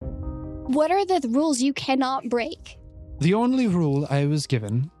What are the rules you cannot break? The only rule I was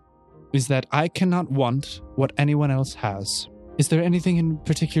given is that I cannot want what anyone else has. Is there anything in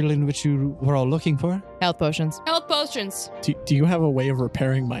particular in which you were all looking for? Health potions. Health potions. Do you have a way of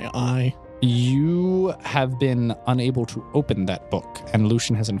repairing my eye? You have been unable to open that book, and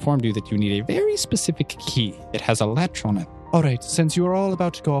Lucian has informed you that you need a very specific key. It has a latch on it. All right, since you are all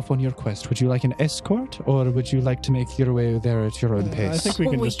about to go off on your quest, would you like an escort, or would you like to make your way there at your own pace? I think we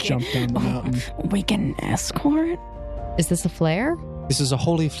can just jump down the mountain. We can escort? Is this a flare? This is a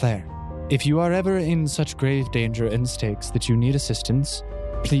holy flare. If you are ever in such grave danger and stakes that you need assistance,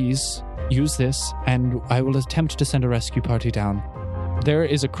 please use this, and I will attempt to send a rescue party down. There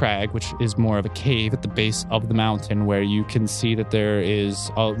is a crag, which is more of a cave at the base of the mountain, where you can see that there is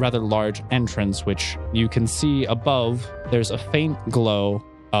a rather large entrance, which you can see above. There's a faint glow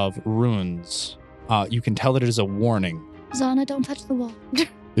of runes. You can tell that it is a warning. Zana, don't touch the wall.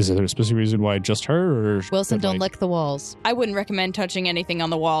 Is there a specific reason why just her? Or Wilson, don't lick the walls. I wouldn't recommend touching anything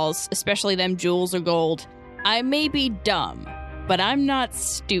on the walls, especially them jewels or gold. I may be dumb, but I'm not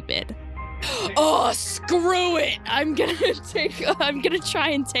stupid. Oh, screw it! I'm gonna try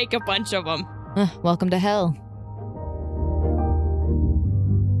and take a bunch of them. Welcome to hell.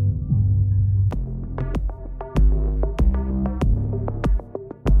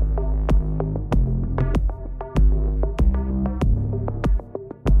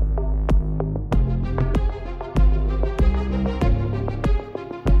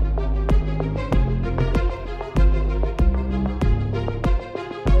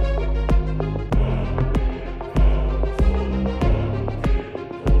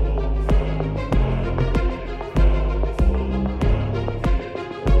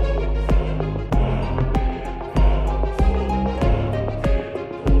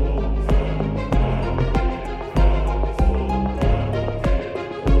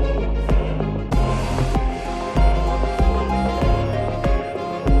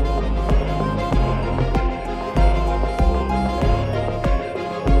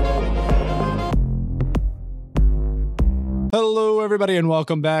 Hello, everybody, and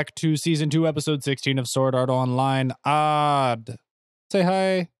welcome back to Season 2, Episode 16 of Sword Art Online. Odd. Say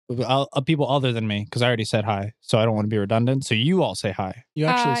hi. People other than me, because I already said hi, so I don't want to be redundant. So you all say hi. You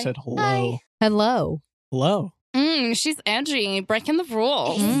actually Hi. said hello. Hi. Hello. Hello. She's Angie, breaking the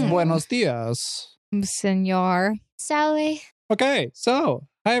rules. Buenos dias. Senor. Sally, Okay, so,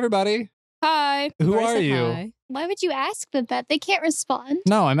 hi, everybody. Hi. Who Already are said you? hi. why would you ask them that? They can't respond.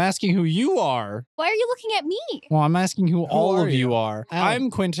 No, I'm asking who you are. Why are you looking at me? Well, I'm asking who all are of you you? are. Alan. I'm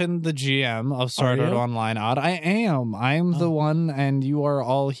Quentin, the GM of Sword Are Art you? Online. Odd. I am. I'm the Oh. one, and you are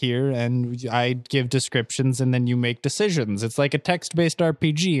all here, and I give descriptions, and then you make decisions. It's like a text-based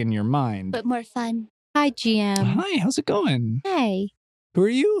RPG in your mind. But more fun. Hi, GM. Hi, how's it going? Hey. Who are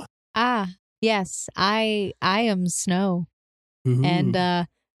you? Yes, I am Snow. And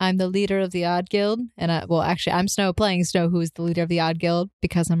I'm the leader of the Odd Guild. And I'm Snow playing Snow, who is the leader of the Odd Guild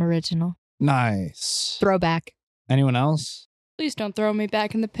because I'm original. Nice. Throwback. Anyone else? Please don't throw me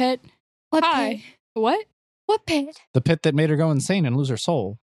back in the pit. What Hi. pit? What? What pit? The pit that made her go insane and lose her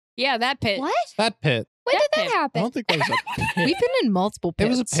soul. Yeah, that pit. What? That pit. When That did that pit. I happen? don't think there's a pit. We've been in multiple It pits.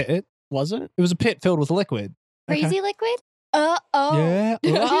 was a pit. Was it? It was a pit filled with liquid. Crazy liquid? Oh. Yeah.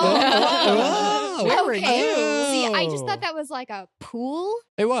 Oh. Where were Okay. you? See, I just thought that was like a pool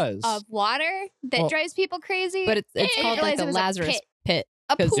It was. of water that Well- drives people crazy. But it's I didn't called like realize the it was a Lazarus pit. pit.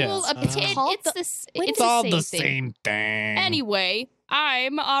 A pool, Yes. a pit. It's It's the- this. it's It's all the same same thing. Anyway,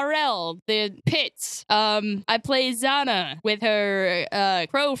 I'm RL, the pits. I play Zana with her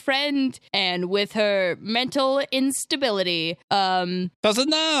crow friend and with her mental instability. That's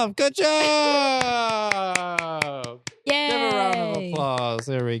enough. Good job. Yay! Give a round of applause.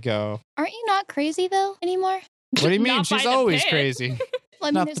 There we go. Aren't you not crazy though anymore? What do you mean? Not by She's the always pit. crazy. Well, I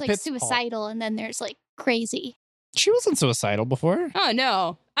mean, Not there's the like pit's fault. suicidal, and then there's like crazy. She wasn't suicidal before. Oh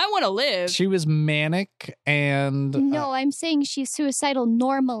no, I want to live. She was manic and No, I'm saying she's suicidal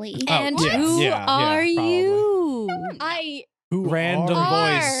normally. Oh, And yeah, who yeah, are probably. you? I. Who random are-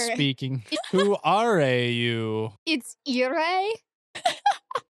 voice Are. speaking. Who are you? It's Ire. right.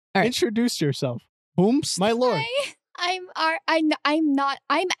 Introduce yourself. Whomst? My lord. I'm not.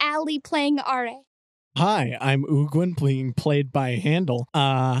 I'm Allie playing Are. Hi, I'm Ugwin, being played by Handel.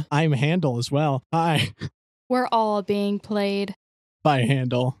 I'm Handel as well. Hi, We're all being played. by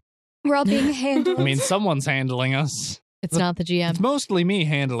Handel. We're all being handled. I mean, someone's handling us. It's not the GM. It's mostly me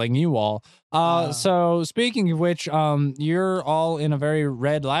handling you all. So speaking of which, you're all in a very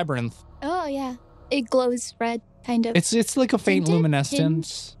red labyrinth. Oh yeah, it glows red. kind of. It's like a faint Tinted?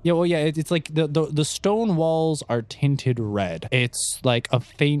 luminescence. Yeah, well, yeah, it's like the stone walls are tinted red. It's like a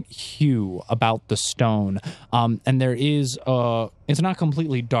faint hue about the stone. And there is it's not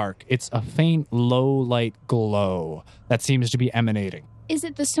completely dark. It's a faint low light glow that seems to be emanating. Is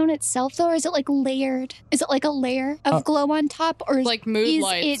it the stone itself, though, or is it like layered? Is it like a layer of glow on top, or Like mood is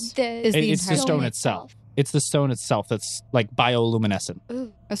lights. it It's the stone itself. It's the stone itself that's like bioluminescent.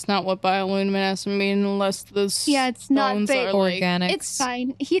 Ooh. That's not what bioluminescent mean unless the Yeah, it's not stones big. are like... Organic. It's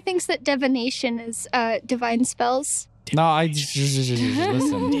fine. He thinks that divination is divine spells. No, I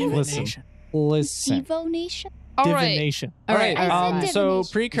listen. Divination. Listen. Devonation? All right. Divination. All right. I said So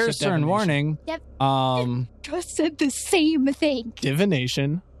divination. precursor and warning. Yep. Just said the same thing.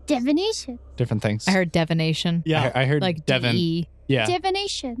 Divination. Divination. Different things. I heard divination. Yeah. I heard Like Devin. DE. Yeah.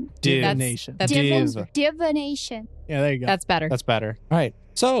 Divination. Divination. That's Divination. Yeah, there you go. That's better. That's better. All right.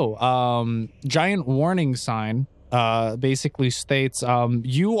 So, giant warning sign basically states,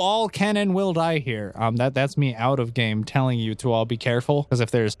 you all can and will die here. That's me out of game telling you to all be careful, because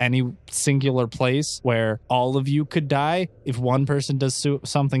if there's any singular place where all of you could die, if one person does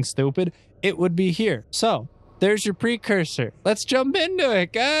something stupid, it would be here. So, there's your precursor. Let's jump into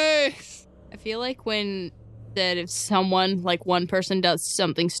it, guys. I feel like when that if someone, like one person does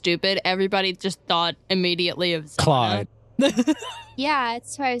something stupid, everybody just thought immediately of Zana. Clyde. Yeah,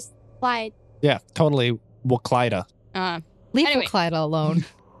 it's why I was Clyde. Yeah, totally. Waklida. Leave Anyway. Clyde alone.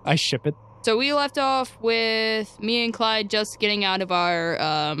 I ship it. So we left off with me and Clyde just getting out of our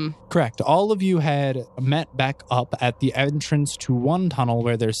Correct. All of you had met back up at the entrance to one tunnel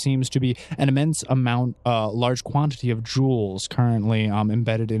where there seems to be an immense amount, large quantity of jewels currently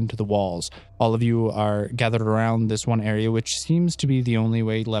embedded into the walls. All of you are gathered around this one area, which seems to be the only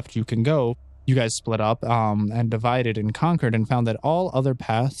way left you can go. You guys split up and divided and conquered and found that all other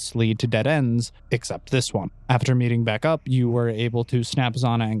paths lead to dead ends except this one. After meeting back up, you were able to snap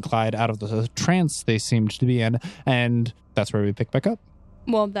Zana and Clyde out of the trance they seemed to be in, and that's where we pick back up.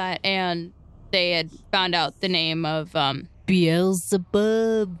 well, that and they had found out the name of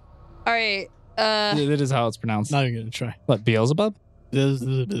Beelzebub. all right, That is how it's pronounced. Not even gonna try. What, Beelzebub?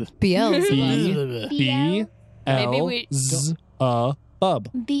 Beelzebub. B-L-Z-A-B.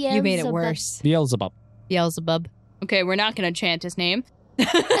 You made it worse. Beelzebub. Beelzebub. okay, we're not gonna chant his name.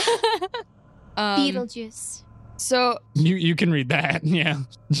 Beetlejuice. So You can read that, yeah.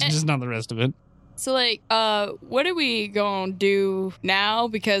 Just not the rest of it. So, like, what are we gonna do now?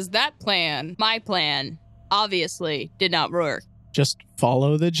 Because that plan, my plan, obviously did not work. Just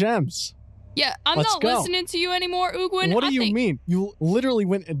follow the gems. Yeah, I'm Let's not go. listening to you anymore, Ugwin. What do I you think mean? You literally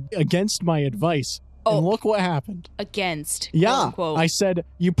went against my advice. Oh. And look what happened. Against, Yeah. quote unquote. I said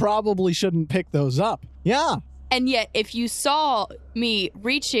you probably shouldn't pick those up. Yeah. And yet, if you saw me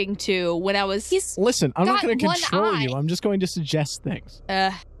reaching to when I was, Listen, I'm not got going to one control eye. you. I'm just going to suggest things.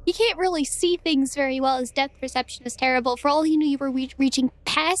 He can't really see things very well. His depth perception is terrible. For all he knew, you were reaching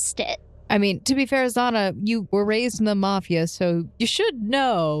past it. I mean, to be fair, Zana, you were raised in the mafia, so you should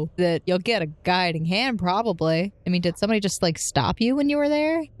know that you'll get a guiding hand, probably. I mean, did somebody just, like, stop you when you were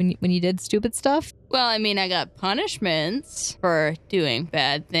there? When you did stupid stuff? well, I mean, I got punishments for doing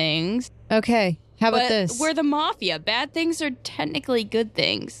bad things. Okay, how about But this? we're the mafia. Bad things are technically good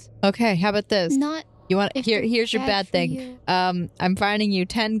things. Okay, how about this? Not You want if here's your they're bad for thing. you. I'm finding you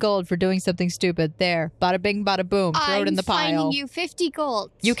 10 gold for doing something stupid. There. Bada bing, bada boom. Throw it in the pile. I'm finding you 50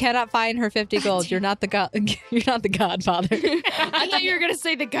 gold. You cannot find her 50 gold. You're not the god. You're not the godfather. I thought you were gonna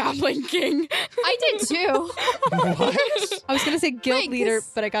say the Goblin King. I did too. What? I was gonna say guild Wait, leader,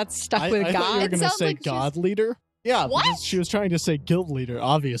 'cause but I got stuck I with thought you were god. going to sounds say like she's- God leader. Yeah, What? because she was trying to say guild leader,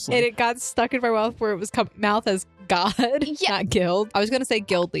 obviously. And it got stuck in my mouth where it was mouth as god, Yeah. not guild. I was gonna say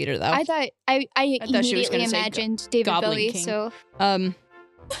guild leader though. I thought I thought she was immediately gonna say imagined David Goblin Bowie. King. So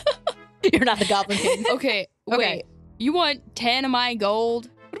You're not the goblin king. Okay, Okay. wait. You want 10 of my gold?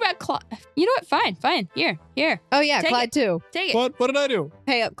 What about Clyde? You know what? Fine. Here. Oh yeah, Take Clyde too. Take it. What did I do? What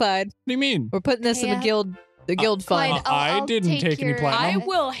Pay up, Clyde. do you mean? We're putting this in Yeah. the guild fund. Clyde, I I'll didn't take any your, platinum. I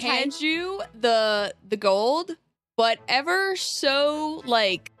will hand you the gold, but ever so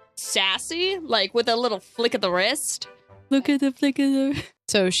like sassy, like with a little flick of the wrist. Look at the flick of the.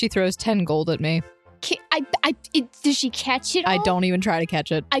 So she throws 10 gold at me. Does she catch it? I all? don't even try to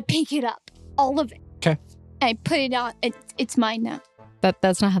catch it. I pick it up, all of it. 'Kay. I put it on. It's mine now.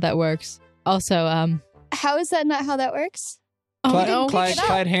 That's not how that works. Also, How is that not how that works? oh Clyde, no. Clyde, Pick it up.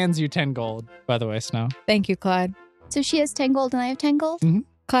 Clyde hands you 10 gold, by the way, Snow. Thank you, Clyde. So she has 10 gold and I have 10 gold?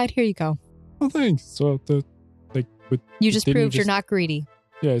 Clyde, here you go. Oh, thanks. So, You just Didn't you proved you're just- not greedy.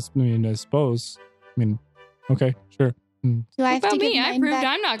 yeah, I suppose. Okay, sure. Do I What have about to give me? I mine proved back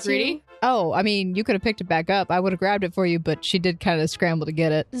I'm not too? greedy. Oh, I mean, you could have picked it back up. I would have grabbed it for you, but she did kind of scramble to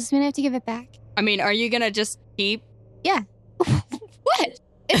get it. Does this mean I have to give it back? I mean, are you gonna just keep? What?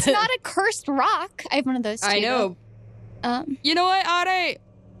 It's not a cursed rock. I have one of those too. I know. Though. You know what, Are?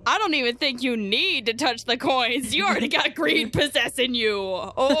 I don't even think you need to touch the coins. You already got greed possessing you.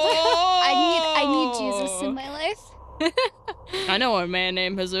 Oh, I need Jesus in my life. I know a man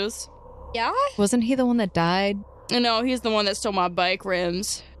named Jesus. Yeah? Wasn't he the one that died? No, he's the one that stole my bike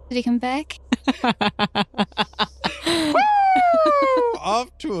rims. Did he come back?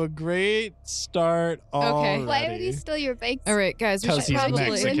 Off to a great start already. Why would he steal your bike? All right, guys. We 'Cause should he's probably...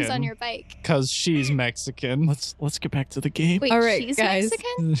 Mexican. rims on your bike. Because she's Mexican. Let's get back to the game. Wait, All right, she's guys.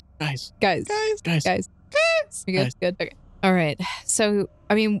 Mexican? Guys. Guys. You good? Guys. Good. Okay. All right. So,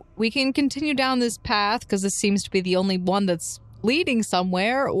 I mean, we can continue down this path because this seems to be the only one that's leading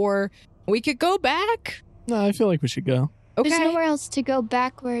somewhere, or we could go back. No, I feel like we should go. Okay. There's nowhere else to go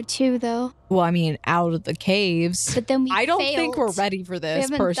backward to, though. Well, I mean, out of the caves. But then we I don't failed. think we're ready for We this,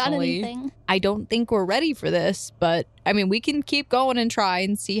 haven't personally. done anything. I don't think we're ready for this, but I mean, we can keep going and try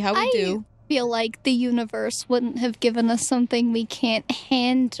and see how we do. Feel like the universe wouldn't have given us something we can't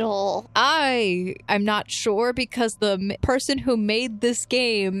handle. I'm not sure because the person who made this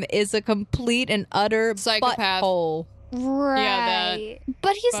game is a complete and utter Psychopath. butthole. Right.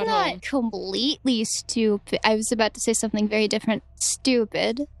 But he's butthole. not completely stupid. I was about to say something very different.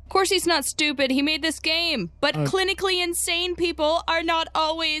 Stupid. Of course he's not stupid. He made this game. But clinically insane people are not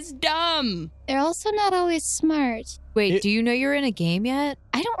always dumb. They're also not always smart. Wait, do you know you're in a game yet?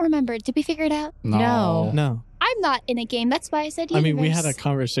 I don't remember. Did we figure it out? No. No. I'm not in a game. That's why I said I universe. mean, we had a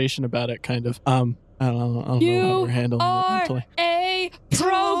conversation about it, kind of. I don't know how we're handling it are mentally. a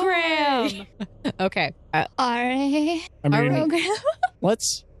program. Okay. Alright. I mean, Program.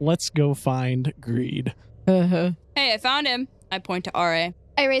 let's go find Greed. Uh-huh. Hey, I found him. I point to RA.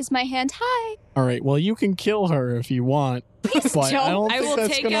 I raise my hand. Hi. All right. Well, you can kill her if you want, but I don't I think will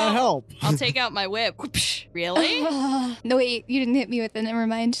that's take gonna out- help. I'll take out my whip. Whoopsh. Really? Of No, wait. You didn't hit me with it. Never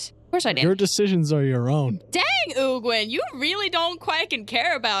mind. course I did. Your decisions are your own. Dang, Ugwin, you really don't quite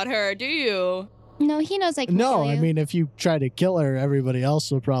care about her, do you? No, he knows I can No, kill I you. mean, if you try to kill her, everybody else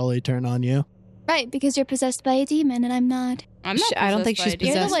will probably turn on you. Right, because you're possessed by a demon and I'm not. I'm not. I don't think possessed she's by a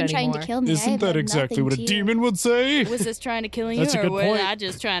You're the possessed one trying to anymore. kill me. I have done nothing to you. would say? Was this trying to kill you, That's a or good was point. I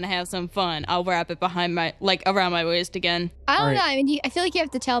just trying to have some fun? I'll wrap it behind my, around my waist again. I don't All know. right. I mean, I feel like you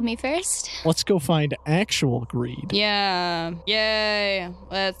have to tell me first. Let's go find actual Greed. Yeah. Yay.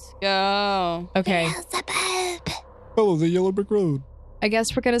 Let's go. Okay. Follow the yellow brick road. I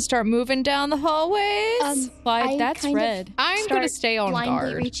guess we're going to start moving down the hallways. I That's kind of red. I'm going start to stay on blindly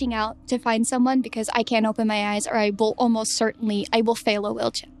guard. reaching out to find someone because I can't open my eyes or I will almost certainly, I will fail a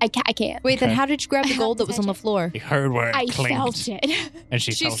will check. I can't. Wait, then Okay. how did you grab the I gold that have to was on the touch it. floor? You heard where it I clinked, felt it. and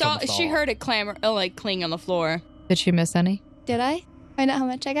she fell to the She floor. heard it clamor, cling on the floor. Did she miss any? Did I? Find out how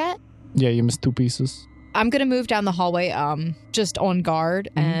much I got? Yeah, you missed 2 pieces. I'm going to move down the hallway just on guard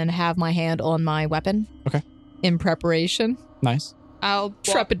and have my hand on my weapon. Okay. In preparation. Nice. I'll walk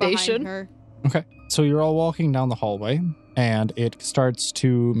Trepidation. behind her. Okay. So you're all walking down the hallway, and it starts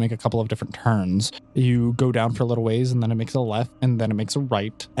to make a couple of different turns. You go down for a little ways, and then it makes a left, and then it makes a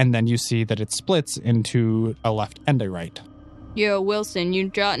right, and then you see that it splits into a left and a right. Yo, Wilson, you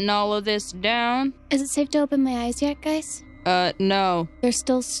jotting all of this down? Is it safe to open my eyes yet, guys? No. There's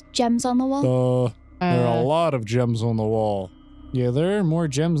still gems on the wall? There are a lot of gems on the wall. Yeah, there are more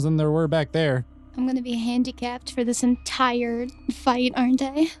gems than there were back there. I'm going to be handicapped for this entire fight, aren't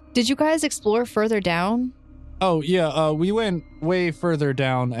I? Did you guys explore further down? Oh, yeah, we went way further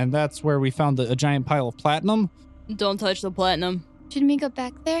down, and that's where we found a giant pile of platinum. Don't touch the platinum. Shouldn't we go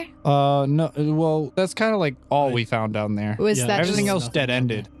back there? No, well, that's kind of like all we found down there. Was Yeah, that Everything just... else nothing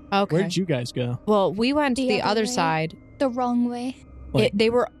dead-ended. Okay. Where'd you guys go? Well, we went to The the other other way. side. The wrong way. Like, They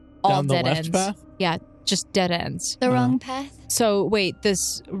were all down the dead left ends. path? Yeah, just dead ends. The Oh. wrong path. So, wait,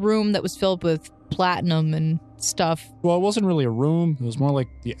 this room that was filled with platinum and stuff. Well, it wasn't really a room. It was more like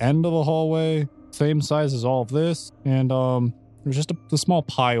the end of the hallway, same size as all of this, and it was just a small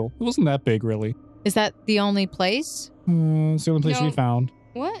pile. It wasn't that big, really. Is that the only place? It's the only place No. we found.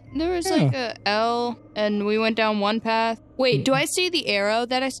 What? There was Yeah. like a L, and we went down one path. Wait, do I see the arrow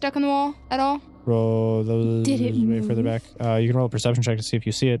that I stuck in the wall at all? Roll those Did it way further move? back. You can roll a perception check to see if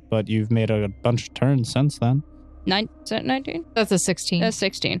you see it, but you've made a bunch of turns since then. Is that 19? That's a 16. That's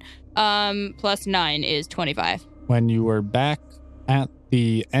 16. Plus 9 is 25. When you were back at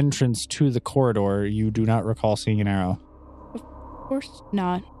the entrance to the corridor, you do not recall seeing an arrow. Of course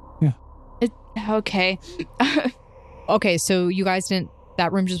not. Yeah. Okay. Okay, so you guys didn't...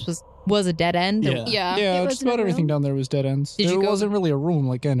 That room just was was a dead end? Yeah. Yeah. Yeah, It just wasn't a about everything room? down there was dead ends. Did it you go- wasn't really a room.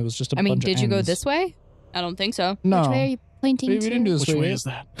 Like, again, it was just a I mean, bunch did of you go ends. this way? I don't think so. No. Which way are you pointing we to? didn't do this Which way yet. is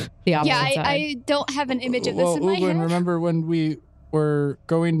that? The opposite Yeah, side. I don't have an image of this Well, in my Uglin, head. remember when we were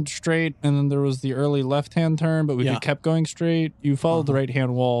going straight and then there was the early left-hand turn, but we Yeah. kept going straight? You followed the Uh-huh.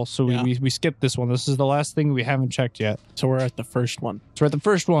 right-hand wall, so Yeah. we skipped this one. This is the last thing we haven't checked yet. So we're at the first one. So we're at the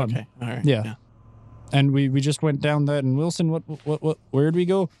first one. Okay. All right. Yeah. And we just went down that. And Wilson, where'd we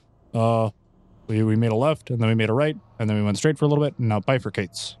go? We made a left, and then we made a right, and then we went straight for a little bit, and now it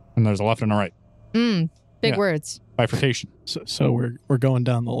bifurcates. And there's a left and a right. Big Yeah. words. Bifurcation. So we're going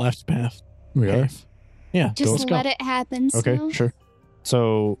down the left path. We are. Yeah. Just let's go. let it happen. Okay, Snow. sure.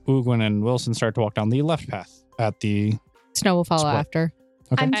 So Uglin and Wilson start to walk down the left path at the... Snow will follow Squat. after.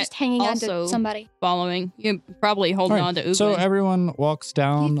 Okay. I'm just hanging on also- to somebody. Following. You're probably holding All right, on to Uglin. So everyone walks He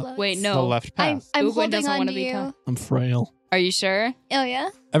down floats. Wait, the no. left I'm path. Uglin Uglin doesn't on wanna to be you. tough. I'm frail. Are you sure? Oh yeah.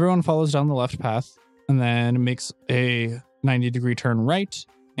 Everyone follows down the left path and then makes a 90-degree turn right.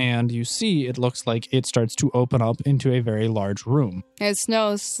 And you see it looks like it starts to open up into a very large room. It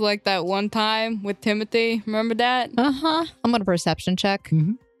snows like that one time with Timothy. Remember that? Uh-huh. I'm on a perception check.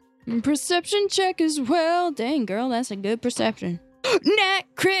 Perception check as well. Dang, girl, that's a good perception. Nat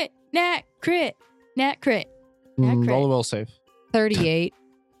crit. Nat crit. Nat crit. Nat crit. Roll a will save. 38.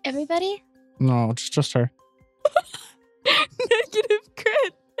 Everybody. No, it's just her. Negative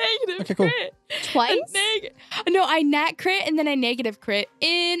crit. Negative Okay, cool. crit. Twice? No, I nat crit and then I negative crit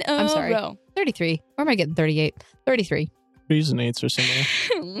in a I'm sorry. row. 33. Where am I getting 38? 33. Threes and eights are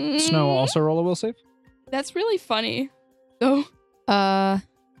similar. Snow also roll a will save. That's really funny. Oh,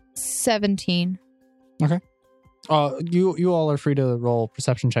 17. You all are free to roll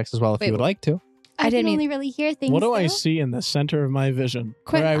perception checks as well if Wait, you would like to. I, I can didn't only really hear things. What do I though. see in the center of my vision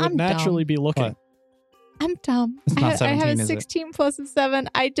Quinn, where I would I'm naturally be looking? What? I'm dumb. It's not I have 17, a is it? 16 plus a 7.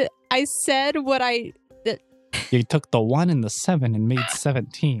 I said what I... You took the 1 and the 7 and made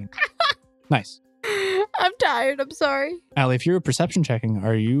 17. Nice. I'm tired. I'm sorry. Allie, if you're perception checking,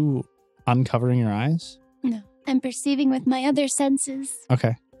 are you uncovering your eyes? No, I'm perceiving with my other senses.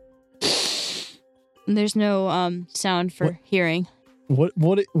 Okay. there's no sound for What? hearing.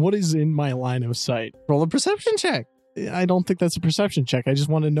 What is in my line of sight? Roll a perception check. I don't think that's a perception check. I just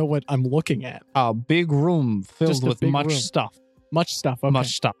want to know what I'm looking at. A big room filled Just a with big much room. stuff. Much stuff. Okay. Much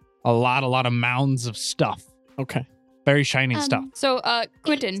stuff. A lot of mounds of stuff. Okay. Very shiny stuff. So,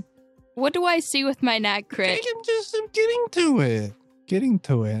 Quentin, what do I see with my nat crit? I'm getting to it. Getting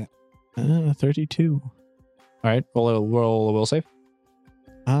to it. 32. All right. Roll a will save.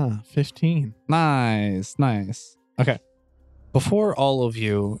 15. Nice. Okay. Before all of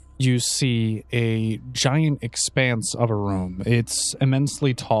you, you see a giant expanse of a room. It's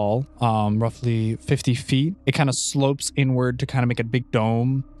immensely tall, roughly 50 feet. It kind of slopes inward to kind of make a big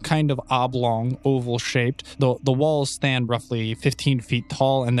dome, kind of oblong, oval shaped. The walls stand roughly 15 feet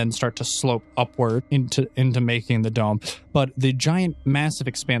tall and then start to slope upward into making the dome. But the giant, massive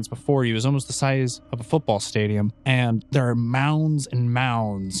expanse before you is almost the size of a football stadium, and there are mounds and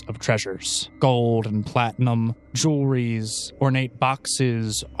mounds of treasures. Gold and platinum, jewelries, ornate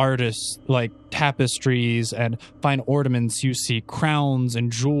boxes, artists like tapestries and fine ornaments. You see crowns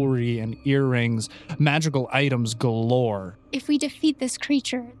and jewelry and earrings, magical items galore. If we defeat this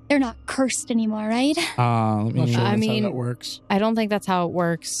creature, they're not cursed anymore, right? Let I'm not me- sure I that's mean- how that works. I don't think that's how it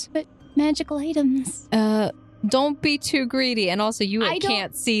works. Magical items. Don't be too greedy. And also, you I don't-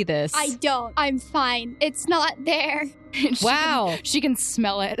 can't see this. I don't. I'm fine. It's not there. Wow. She can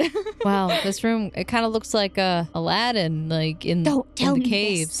smell it. Wow. This room, it kind of looks like Aladdin, like in Don't tell the me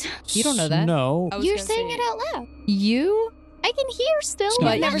caves. this. You don't know that. No. I was You're gonna saying say- it out loud. You? I can hear still. But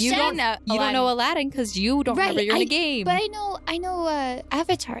I've never you said don't that. You don't know Aladdin because you don't Right, remember you're in I- a game. But I know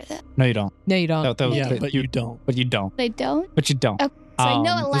Avatar though. No, you don't. no, you don't. That was- Yeah, but you don't. But you don't. I don't. But you don't. Okay, so I know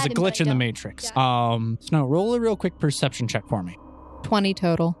There's a Aladdin, but glitch I in the don't. Matrix. So roll a real quick perception check for me. 20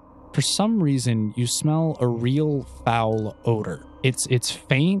 total. For some reason, you smell a real foul odor. It's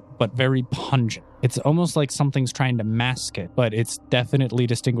faint, but very pungent. It's almost like something's trying to mask it, but it's definitely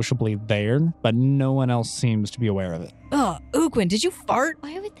distinguishably there, but no one else seems to be aware of it. Ugh, Uquin, did you fart?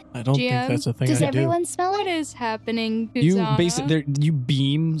 Why would? I don't GM, think that's a thing Does I everyone smell What it? is happening, You Kuzana? basically you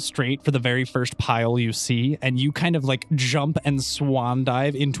beam straight for the very first pile you see, and you kind of like jump and swan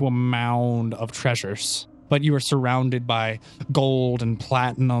dive into a mound of treasures. But you are surrounded by gold and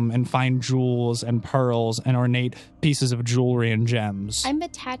platinum and fine jewels and pearls and ornate pieces of jewelry and gems. I'm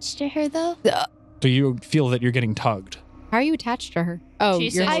attached to her though. Do you feel that you're getting tugged? How are you attached to her? Oh, She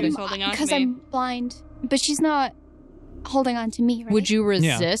you're said holding- was holding on to because me. I'm blind, but she's not holding on to me. Right? Would you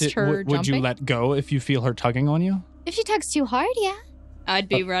resist Did- her would you jumping? let go if you feel her tugging on you? If she tugs too hard, yeah. I'd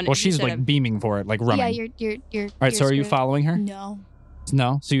be running. Well, she's instead like of- beaming for it, like running. Yeah, you're. All right, so are you screwed. following her? No,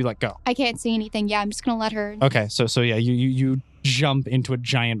 No? So you let go. I can't see anything. Yeah, I'm just gonna let her. Okay, so yeah, you jump into a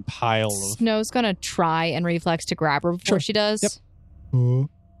giant pile of... Snow's gonna try and reflex to grab her before Sure. she does. Yep.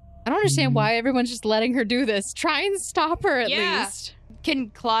 I don't understand why everyone's just letting her do this. Try and stop her at Yeah. least. Can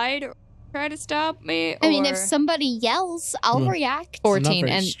Clyde try to stop me? I mean, if or- somebody yells, I'll Mm. react. 14, Not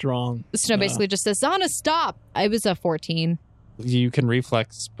very and strong. Snow basically just says, Zana, stop. I was a 14. You can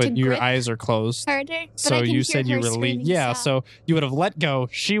reflex, but To your grip eyes are closed. Harder. But I So can you hear said you her released. screaming, Yeah, "Stop." so you would have let go,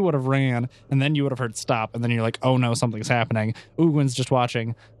 she would have ran, and then you would have heard stop, and then you're like, oh no, something's happening. Ugwin's just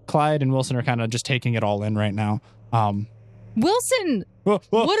watching. Clyde and Wilson are kind of just taking it all in right now. Wilson, what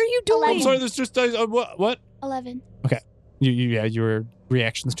are you doing? I'm sorry, there's just what? 11. Your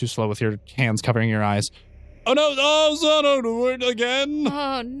reaction's too slow with your hands covering your eyes. Oh no! Oh, Zana, do it again.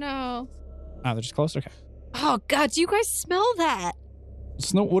 Oh, no. Oh, they're just close. Okay. Oh, God, do you guys smell that?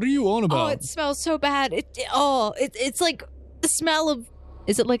 Snow, what are you on Oh, about? it smells so bad. It's like the smell of...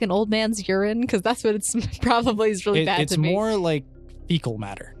 Is it like an old man's urine? Because that's what it's probably is really bad It's to me. more like fecal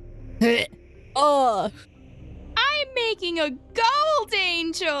matter. Oh, I'm making a gold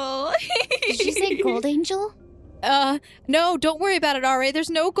angel. Did you say gold angel? no, don't worry about it, R.A. There's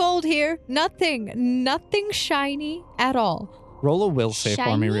no gold here. Nothing shiny at all. Roll a will save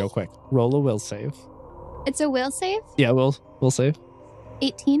for me Shiny? real quick. Roll a will save. It's a will save. Yeah, will save.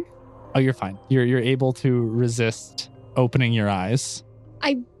 18. Oh, you're fine. You're able to resist opening your eyes.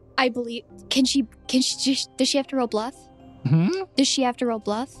 I believe. Can she? Does she have to roll bluff? Hmm? Does she have to roll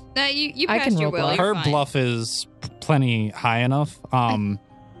bluff? No, you I passed can your roll will. bluff. You're Her fine. bluff is plenty high enough. You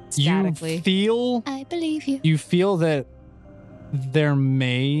Statically. feel I believe you. you feel that there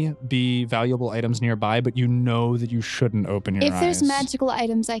may be valuable items nearby, but you know that you shouldn't open your If eyes. there's magical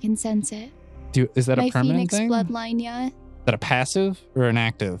items, I can sense it. Is that My a permanent Phoenix thing? bloodline, yeah. Is that a passive or an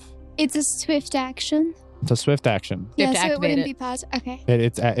active? It's a swift action. It's a swift action. You Yeah, have to so it activate wouldn't it. be passive. Okay.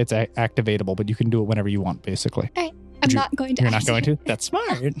 It's activatable, but you can do it whenever you want, basically. I'm you- not going to You're not going activate to? That's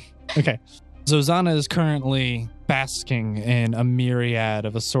smart. Okay. So Zana is currently basking in a myriad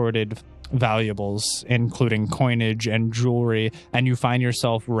of assorted valuables, including coinage and jewelry, and you find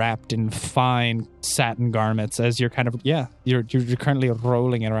yourself wrapped in fine satin garments as you're kind of you're currently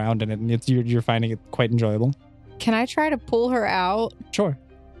rolling it around in it, and you're finding it quite enjoyable. Can I try to pull her out? Sure.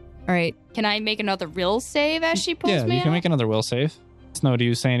 All right. Can I make another will save as she pulls Yeah, me you can out? make another will save. Snow, do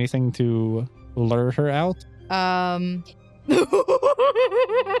you say anything to lure her out?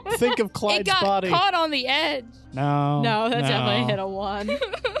 Think of It Clyde's got body. caught on the edge. No. No, that no. definitely hit a 1.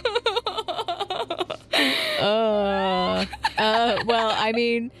 Well, I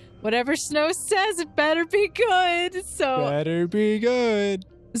mean, whatever Snow says, it better be good. So, Better be good.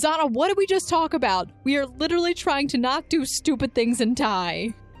 Zana, what did we just talk about? We are literally trying to not do stupid things and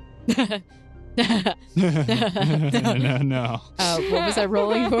die. No. What was I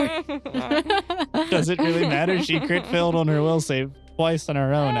rolling for? Does it really matter? She crit failed on her will save twice in a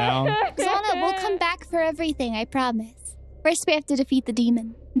row now. Zana, we'll come back for everything, I promise. First, we have to defeat the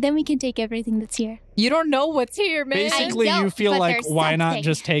demon. Then we can take everything that's here. You don't know what's here, man. Basically, I you don't, feel but like, there's why not something.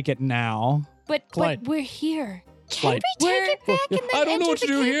 just take it now? But Clyde. we're here. Can Like- we take it back and then I don't know enter what to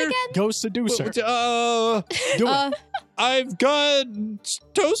the do cave here. again? Go seduce her. Do Uh, it. I've got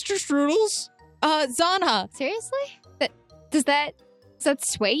toaster strudels. Zana, Seriously? Does that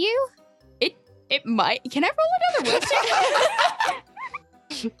sway you? It might. Can I roll another will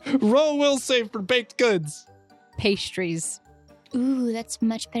save? Roll will save for baked goods. pastries. Ooh, that's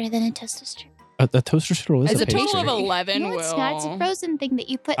much better than a toaster strudel. A toaster strudel is As a a pastry. Total of pastry. 11 No, will. it's not. It's a frozen thing that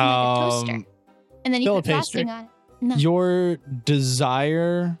you put in like a toaster. And then you still put a pastry. frosting on it. No. Your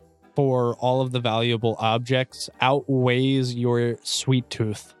desire for all of the valuable objects outweighs your sweet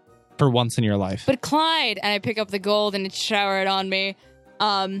tooth for once in your life. But Clyde, and I pick up the gold and it's showered on me.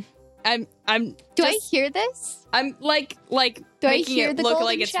 I'm Do I hear this? I'm like Do I making hear it the look golden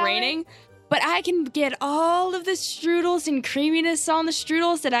like it's shower? raining. But I can get all of the strudels and creaminess on the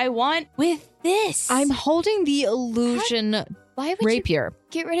strudels that I want with this. I'm holding the illusion Why would rapier.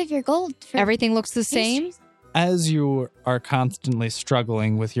 you get rid of your gold? For Everything looks the same. pastries? As you are constantly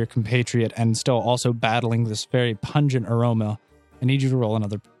struggling with your compatriot and still also battling this very pungent aroma, I need you to roll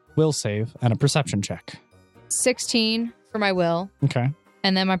another will save and a perception check. 16 for my will. Okay.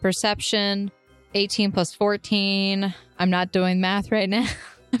 And then my perception, 18 plus 14. I'm not doing math right now.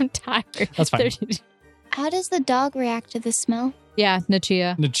 I'm tired. That's fine. 30. How does the dog react to the smell? Yeah,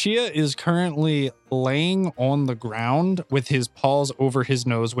 Nachia. Nachia is currently laying on the ground with his paws over his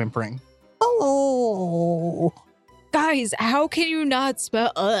nose, whimpering. Oh. Guys, how can you not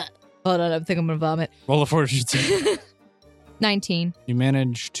smell? Ugh. Hold on, I think I'm going to vomit. Roll a fortitude save. 19. You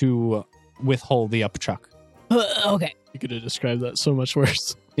manage to withhold the upchuck. Okay. You could have described that so much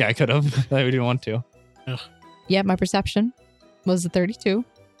worse. Yeah, I could have. I didn't want to. Yeah, my perception was a 32.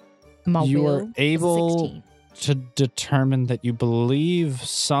 My You will are was a able 16. to determine that you believe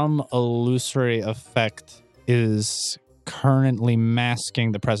some illusory effect is currently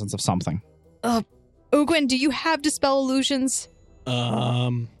masking the presence of something. Ugwin, do you have Dispel Illusions? I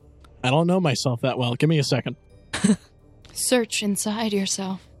don't know myself that well. Give me a second. Search inside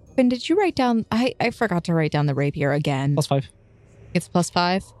yourself. Ugwin, did you write down... I forgot to write down the rapier again. +5. It's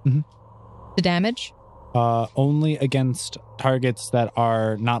 +5? Mhm. The damage? Only against targets that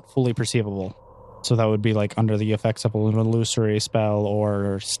are not fully perceivable. So that would be like under the effects of an illusory spell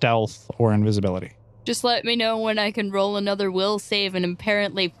or stealth or invisibility. Just let me know when I can roll another will save and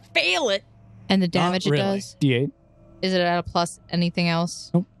apparently fail it. And the damage really. it does? D8, Is it at a plus anything else?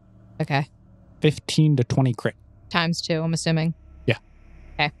 Nope. Okay. 15 to 20 crit. Times 2, I'm assuming.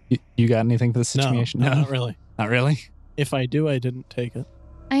 You got anything for the situation? No, not really. Not really? If I do, I didn't take it.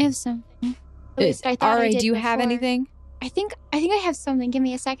 I have something. At least I thought I Ari, did do you have before. anything? I think I have something. Give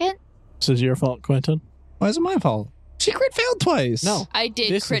me a second. This is your fault, Quentin. Why is it my fault? She crit failed twice. No. I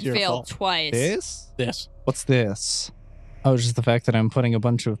did This is crit your fail fault. twice. This? This. What's this? Oh, just the fact that I'm putting a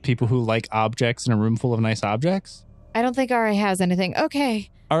bunch of people who like objects in a room full of nice objects? I don't think Ari has anything. Okay.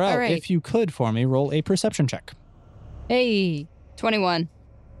 All right, All right. if you could for me, roll a perception check. Hey. 21.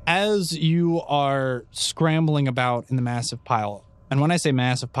 As you are scrambling about in the massive pile, and when I say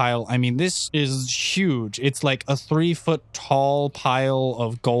massive pile, I mean this is huge. It's like a 3-foot tall pile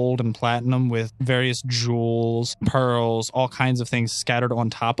of gold and platinum with various jewels, pearls, all kinds of things scattered on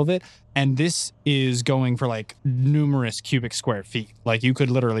top of it. And this is going for like numerous cubic square feet. Like you could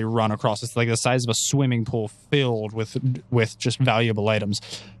literally run across. It's like the size of a swimming pool filled with just valuable items.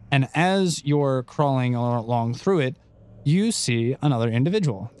 And as you're crawling along through it, you see another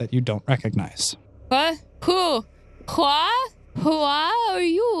individual that you don't recognize. What? Who? What? Who are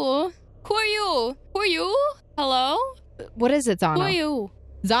you? Who are you? Who are you? Hello? What is it, Zana? Who are you?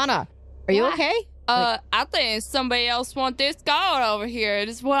 Zana, are you What? okay? I think somebody else want this gold over here.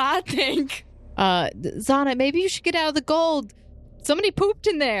 Is what I think. Zana, maybe you should get out of the gold. Somebody pooped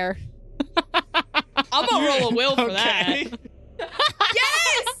in there. I'm gonna roll a will for that.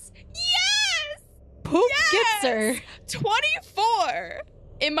 Yes! Yes! Poop Yes! gets her. 24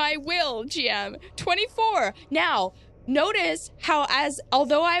 in my will, GM. 24. Now, notice how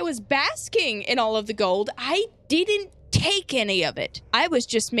although I was basking in all of the gold, I didn't take any of it. I was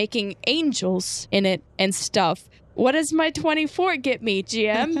just making angels in it and stuff. What does my 24 get me,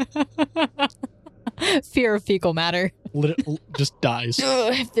 GM? Fear of fecal matter. Just dies.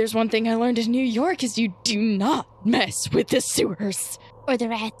 Ugh, if there's one thing I learned in New York is you do not mess with the sewers. Or the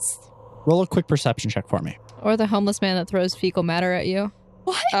rats. Roll a quick perception check for me. Or the homeless man that throws fecal matter at you.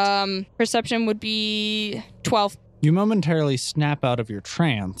 What? Perception would be 12. You momentarily snap out of your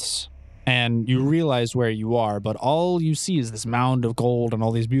trance and you realize where you are, but all you see is this mound of gold and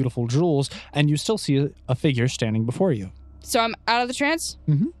all these beautiful jewels, and you still see a figure standing before you. So I'm out of the trance?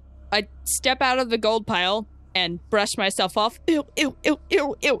 Mhm. I step out of the gold pile and brush myself off. Ew, ew, ew,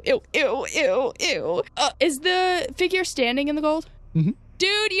 ew, ew, ew, ew, ew, ew. Is the figure standing in the gold? Mhm.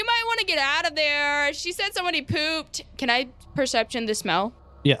 Dude, you might want to get out of there. She said somebody pooped. Can I perception the smell?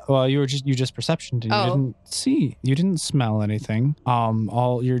 Yeah, well, you just perceptioned. You didn't smell anything.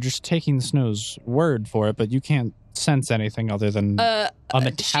 You're just taking the Snow's word for it, but you can't sense anything other than a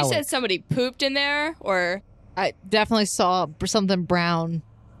metallic. She said somebody pooped in there, or I definitely saw something brown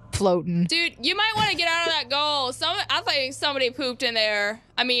floating. dude, you might want to get out of that goal. I think somebody pooped in there.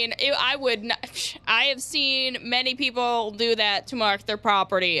 I mean, I would not. I have seen many people do that to mark their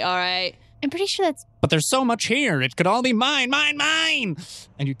property. All right. I'm pretty sure that's But there's so much here. It could all be mine.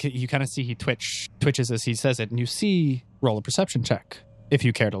 And you kind of see he twitches as he says it, and you see roll a perception check if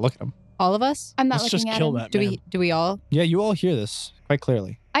you care to look at him. All of us? I'm not Let's looking just at kill him. that Do man. we all? Yeah, you all hear this quite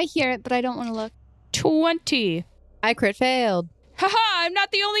clearly. I hear it, but I don't want to look. 20. I crit failed. Haha, I'm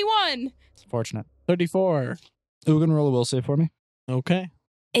not the only one. It's fortunate. 34. Ugin, roll a will save for me. Okay.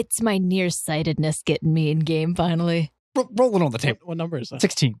 It's my nearsightedness getting me in game finally. Roll it on the table. What number is that?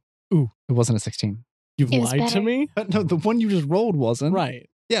 16. Ooh, it wasn't a 16. You've It was lied to better. me? No, the one you just rolled wasn't. Right.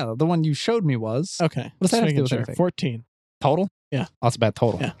 Yeah, the one you showed me was. Okay. What does that have to do Making with sure. anything? 14. Total? Yeah. Oh, that's a bad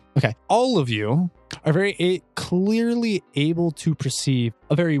total. Yeah. Okay. All of you are very clearly able to perceive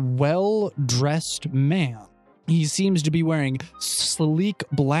a very well-dressed man. He seems to be wearing sleek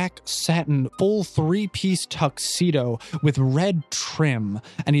black satin full 3-piece tuxedo with red trim,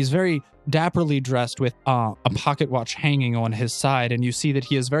 and he's very dapperly dressed with a pocket watch hanging on his side, and you see that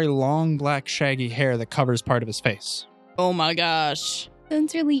he has very long black shaggy hair that covers part of his face. Oh my gosh.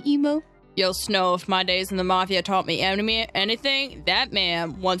 Sounds really emo. Yo, Snow, if my days in the Mafia taught me anything, that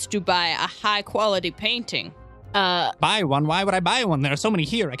man wants to buy a high-quality painting. Buy one? Why would I buy one? There are so many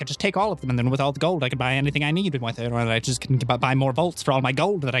here. I could just take all of them, and then with all the gold, I could buy anything I need with it. Or I just can buy more volts for all my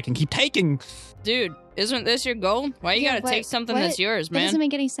gold that I can keep taking. Dude, isn't this your gold? Why you gotta take something that's yours, That man? doesn't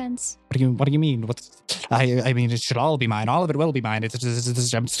make any sense. What do you mean? I mean, it should all be mine. All of it will be mine. It's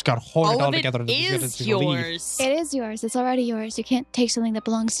I'm just got to hoard All it all of together. it is yours. It is yours. It's already yours. You can't take something that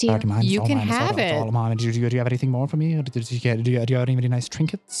belongs to you. You can have It's it. all mine. Do you have anything more for me? Or do you have any nice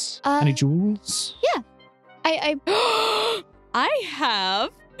trinkets? Any jewels? I have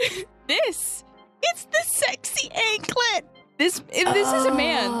this. It's the sexy anklet. This is a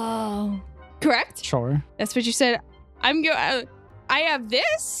man, Oh. correct? Sure. That's what you said. I have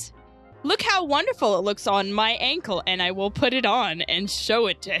this. Look how wonderful it looks on my ankle, and I will put it on and show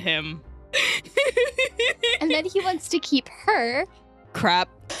it to him. And then he wants to keep her. Crap.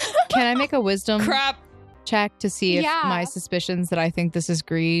 Can I make a wisdom Crap. check to see if Yeah. my suspicions that I think this is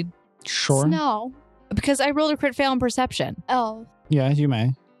greed? Sure. No. Because I rolled a crit fail in perception. Oh. Yeah, you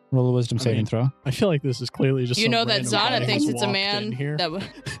may. Roll a wisdom saving throw. I feel like this is clearly just You some know that random guy Zana thinks who's it's a walked man. in here.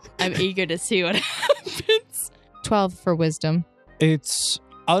 I'm eager to see what happens. 12 for wisdom. It's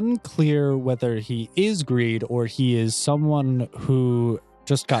unclear whether he is greed or he is someone who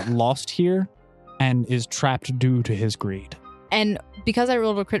just got lost here and is trapped due to his greed. And because I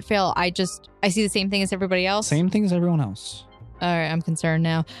rolled a crit fail, I see the same thing as everybody else. Same thing as everyone else. All right, I'm concerned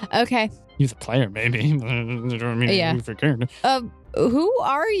now. Okay. You're the player, maybe. I mean, Yeah. you figured. Who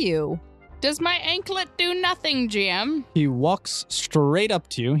are you? Does my anklet do nothing, GM? He walks straight up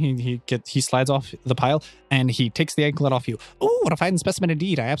to you. He slides off the pile and he takes the anklet off you. Oh, what a fine specimen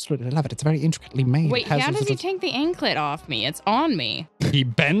indeed! I absolutely love it. It's very intricately made. Wait, It has how this does he little- take the anklet off me? It's on me. He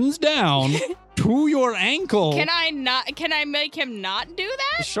bends down to your ankle. Can I make him not do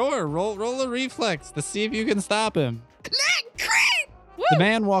that? Sure, roll a reflex to see if you can stop him. Woo! The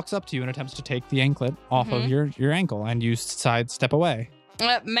man walks up to you and attempts to take the anklet off of your ankle, and you sidestep away.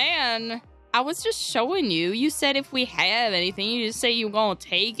 Man, I was just showing you. You said if we have anything, you just say you gonna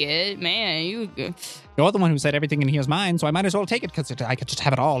take it. Man, you... You're the one who said everything in here is mine, so I might as well take it because I could just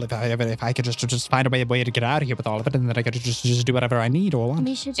have it all if I could just find a way to get out of here with all of it, and then I could just do whatever I need or want.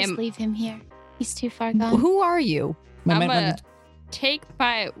 We should just Am- leave him here. He's too far gone. Who are you? My I'm man- gonna take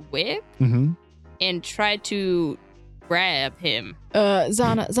my whip Mhm. and try to grab him.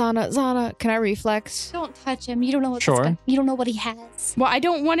 Zana, can I reflex? Don't touch him. You don't know what Sure. this guy, you don't know what he has. Well, I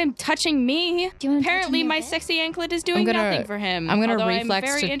don't want him touching me. Do you want to Apparently, touch him my a bit? sexy anklet is doing gonna- nothing for him. I'm gonna although reflex I'm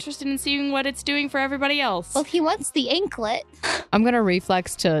very to- interested in seeing what it's doing for everybody else. Well, he wants the anklet. I'm going to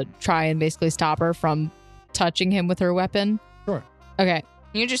reflex to try and basically stop her from touching him with her weapon. Sure. Okay.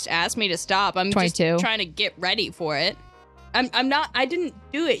 You just asked me to stop. I'm 22. just trying to get ready for it. I'm not. I didn't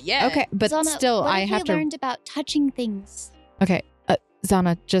do it yet. Okay, but Zana, still, what I have have you to. learned about touching things? Okay,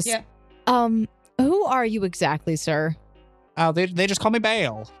 Zana, just. Yeah. Who are you exactly, sir? Oh, they just call me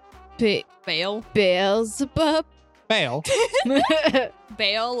Bale. Bail. Beelzebub. Bale.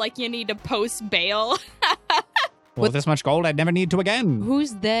 Bail. Like you need to post bail. Well, this much gold I'd never need to again.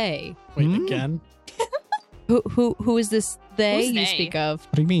 Who's they? Wait, Hmm? again? Who is this they Who's you they? speak of?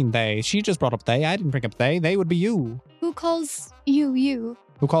 What do you mean they? She just brought up they. I didn't bring up they. They would be you. Who calls you?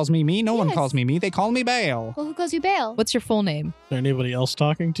 Who calls me me? No one Yes. calls me me. They call me Bale. Well, who calls you Bale? What's your full name? Is there anybody else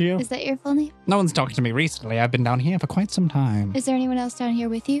talking to you? Is that your full name? No one's talking to me recently. I've been down here for quite some time. Is there anyone else down here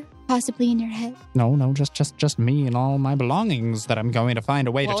with you? Possibly in your head? No, just me and all my belongings that I'm going to find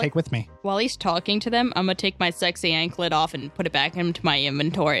a way Well, to take with me. While he's talking to them, I'm gonna take my sexy anklet off and put it back into my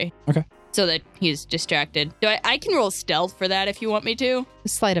inventory. Okay. So that he's distracted. I can roll stealth for that if you want me to.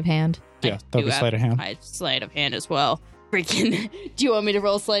 Sleight of hand. Yeah, I that'll do be have sleight of hand. my sleight of hand as well. Freaking. Do you want me to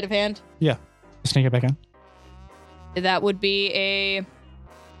roll sleight of hand? Sneak it back in. That would be a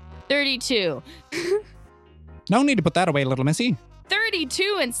 32. No need to put that away, little missy.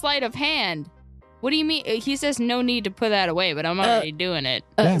 32 in sleight of hand. What do you mean? He says no need to put that away, but I'm already doing it.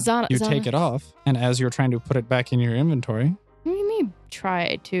 Yeah, Zana, you Zana. take it off, and as you're trying to put it back in your inventory, What do you mean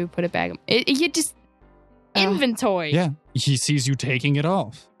try to put it back? You just... Inventory. yeah, he sees you taking it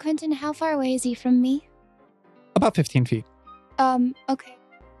off. Quentin, how far away is he from me? About 15 feet. Okay.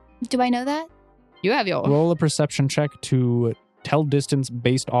 Do I know that? You have your... Roll a perception check to tell distance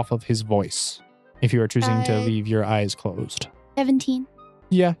based off of his voice, if you are choosing to Uh, leave your eyes closed. 17.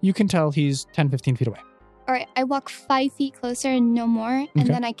 Yeah, you can tell he's 10, 15 feet away. All right, I walk 5 feet closer and no more, and Okay.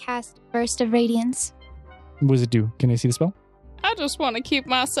 then I cast Burst of Radiance. What does it do? Can I see the spell? I just want to keep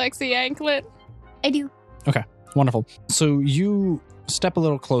my sexy anklet. I do. Wonderful. So you step a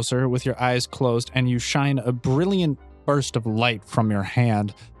little closer with your eyes closed, and you shine a brilliant burst of light from your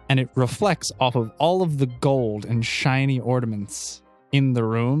hand, and it reflects off of all of the gold and shiny ornaments in the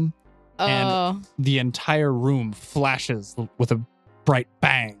room. And the entire room flashes with a bright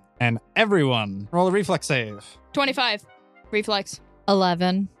bang. And everyone, roll a reflex save. 25. Reflex.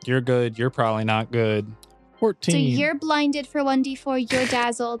 11. You're good. You're probably not good. 14. So you're blinded for 1d4, you're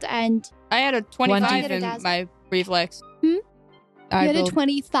dazzled, and I had a 25 1d. in my reflex. you I had a rolled-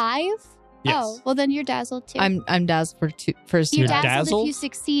 25? Yes. Oh, well then you're dazzled too. I'm dazzled for two. you're You're dazzled, dazzled? if you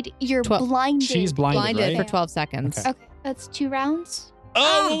succeed. You're 12. blinded. She's blinded, blinded right? for 12 seconds. Okay. Okay, that's 2 rounds.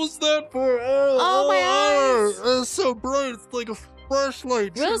 Oh, what was that for? Oh, my eyes. It's so bright. It's like a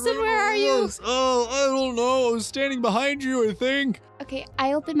flashlight. Wilson, where are you? Oh, I don't know. I was standing behind you, I think. Okay,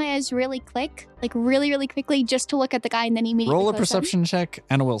 I open my eyes really really quickly, just to look at the guy, and then immediately Roll a close them. perception check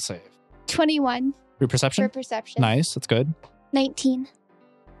and a will save. 21 Your for perception? perception. Nice. That's good. 19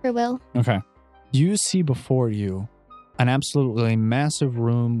 for will. Okay. You see before you an absolutely massive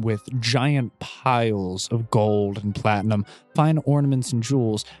room with giant piles of gold and platinum, fine ornaments and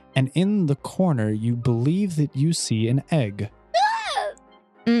jewels, and in the corner you believe that you see an egg.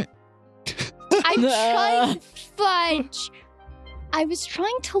 I'm trying to fudge. I was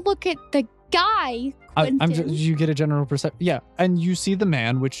trying to look at the guy. Quentin. You get a general perception. Yeah, and you see the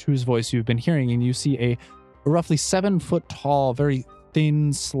man, whose voice you've been hearing, and you see a roughly 7 foot tall, very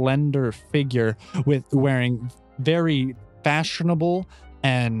thin, slender figure wearing very fashionable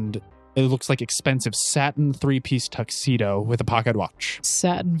and it looks like expensive satin 3-piece tuxedo with a pocket watch.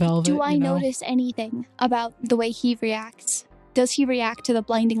 Satin velvet. Do I notice anything about the way he reacts? Does he react to the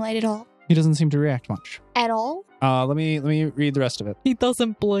blinding light at all? He doesn't seem to react much. At all? Let me read the rest of it. He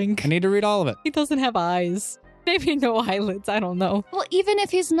doesn't blink. I need to read all of it. He doesn't have eyes. Maybe no eyelids. I don't know. Well, even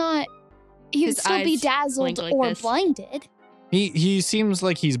if he's not, he would His still be eyes dazzled blink like or this. blinded. He seems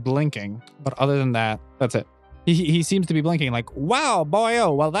like he's blinking, but other than that, that's it. He seems to be blinking like, wow, boy,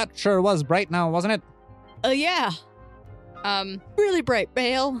 oh, well, that sure was bright now, wasn't it? Yeah. Really bright,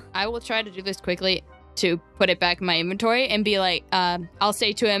 Bale. I will try to do this quickly to put it back in my inventory and be like, I'll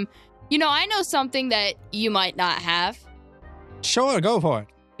say to him, I know something that you might not have. Sure, go for it.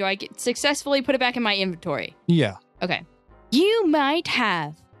 Do I successfully put it back in my inventory? Yeah. Okay. You might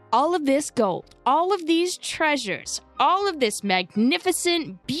have all of this gold, all of these treasures, all of this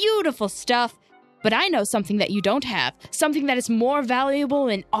magnificent, beautiful stuff, but I know something that you don't have, something that is more valuable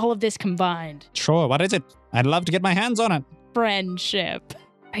than all of this combined. Sure, what is it? I'd love to get my hands on it. Friendship.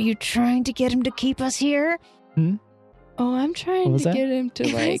 Are you trying to get him to keep us here? Oh, I'm trying What was to that? get him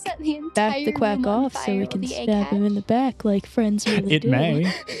to Set the entire Back the quack room on off so fire we with can the egg stab him hatch. in the back like friends really It do. may.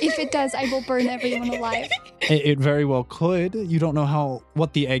 If it does, I will burn everyone alive. It very well could. You don't know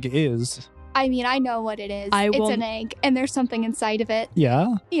what the egg is. I mean, I know what it is. I It's will- an egg, and there's something inside of it. Yeah.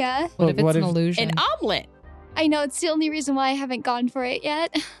 Yeah. What if it's What an if- illusion? An omelet. I know, it's the only reason why I haven't gone for it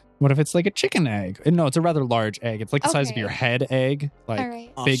yet. What if it's like a chicken egg? No, it's a rather large egg. It's like the size of Okay. your head egg. Like All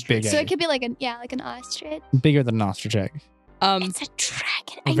right. big So it egg. could be like an ostrich. Bigger than an ostrich egg. It's a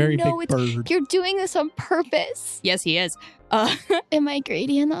dragon. A very I know big it's. bird. You're doing this on purpose. Yes, he is. Am I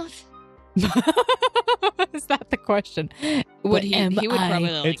greedy enough? Is that the question? Would he? am He would I?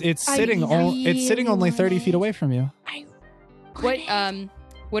 probably like. It's I sitting. It's sitting really only 30 want feet it. away from you.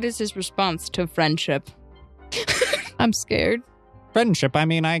 What is his response to friendship? I'm scared. Friendship. I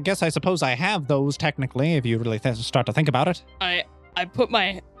mean, I suppose I have those technically. If you really start to think about it. I put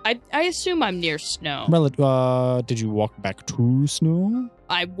my. I assume I'm near snow. Well, did you walk back to snow?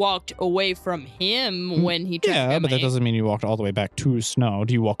 I walked away from him when he tried to Yeah, get but that me. doesn't mean you walked all the way back to snow.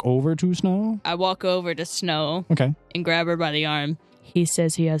 Do you walk over to snow? I walk over to Snow Okay. and grab her by the arm. He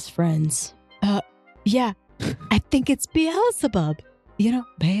says he has friends. Yeah. I think it's Beelzebub.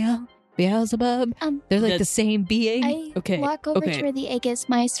 Beelzebub. They're like the That's- same being. I Okay, walk over okay. to where the egg is.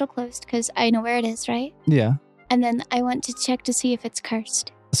 My eyes still closed because I know where it is, right? Yeah. And then I want to check to see if it's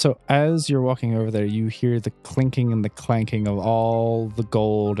cursed. So as you're walking over there, you hear the clinking and the clanking of all the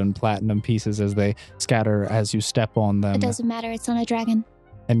gold and platinum pieces as they scatter as you step on them. It doesn't matter. It's not a dragon.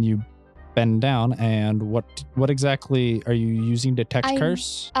 And you bend down. And what exactly are you using? Detect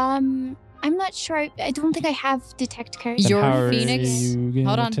curse? I'm not sure. I don't think I have detect curse. Then Your how are Phoenix- you gonna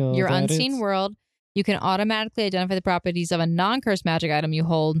Hold on. tell Your that unseen it's- world. You can automatically identify the properties of a non-cursed magic item you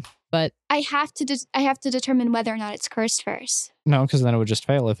hold, but I have to determine whether or not it's cursed first. No, because then it would just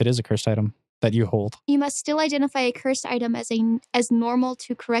fail if it is a cursed item that you hold. You must still identify a cursed item as normal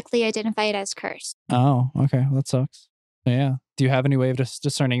to correctly identify it as cursed. Oh, okay. Well, that sucks. Yeah. Do you have any way of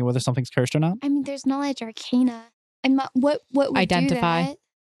discerning whether something's cursed or not? I mean, there's knowledge arcana. I'm not. What would Identify. do that?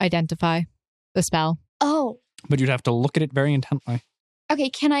 identify the spell. Oh, But you'd have to look at it very intently. okay.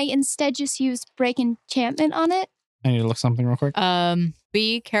 Can I instead just use break enchantment on it? I need to look something real quick.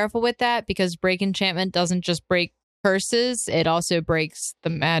 Be careful with that because break enchantment doesn't just break curses, it also breaks the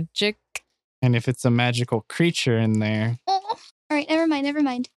magic. And if it's a magical creature in there, All right, never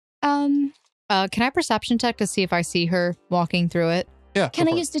mind. Can I perception check to see if I see her walking through it? yeah. Can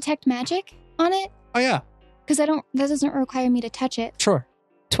go I for it. use detect magic on it? Oh yeah, Because that doesn't require me to touch it. sure.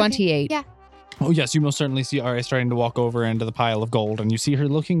 28. Yeah. Oh yes, you most certainly see Arya starting to walk over into the pile of gold, and you see her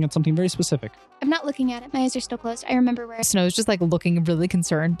looking at something very specific. I'm not looking at it. My eyes are still closed. I remember where. Snow's just like looking really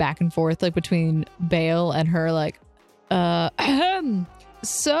concerned back and forth, like between Bale and her, like,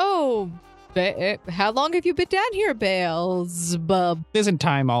 so, how long have you been down here, Beelzebub? Isn't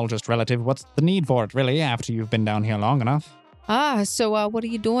time all just relative? What's the need for it, really, after you've been down here long enough? So what are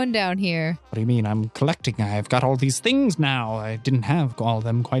you doing down here? What do you mean? I'm collecting. I've got all these things now. I didn't have all of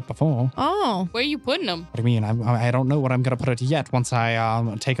them quite before. Oh, Where are you putting them? What do you mean? I don't know what I'm going to put it yet once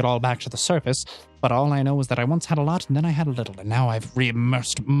I take it all back to the surface. But all I know is that I once had a lot and then I had a little. And now I've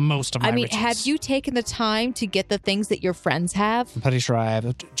re-immersed most of my riches. have you taken the time to get the things that your friends have? I'm pretty sure I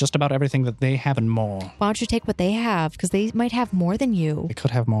have just about everything that they have and more. Why don't you take what they have? Because they might have more than you. They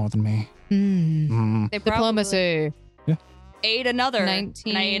could have more than me. They Diplomacy. Ate another.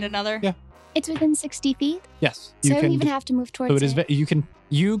 19. Can I eat another? Yeah. It's within 60 feet, Yes. so I don't even have to move towards So it is. it.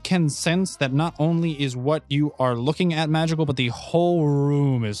 You can sense that not only is what you are looking at magical, but the whole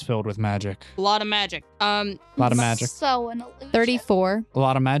room is filled with magic. A lot of magic. A lot of magic. So an illusion. 34. A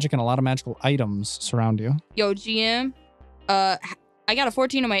lot of magic and a lot of magical items surround you. Yo, GM. I got a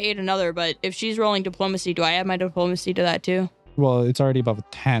 14 on my ate another, but if she's rolling diplomacy, do I add my diplomacy to that too? Well, it's already above a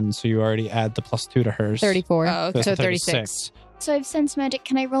 10, so you already add the +2 to hers. 34. Oh, okay. it's So a 36. So I've sensed magic.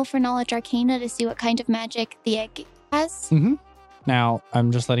 Can I roll for knowledge arcana to see what kind of magic the egg has? Mm-hmm. Now,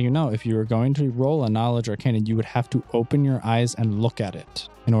 I'm just letting you know, if you were going to roll a knowledge arcana, you would have to open your eyes and look at it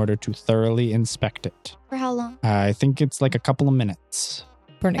in order to thoroughly inspect it. For how long? I think it's like a couple of minutes.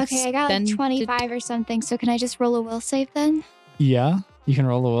 For an Okay, I got like extended- 25 or something. So can I just roll a will save then? Yeah, you can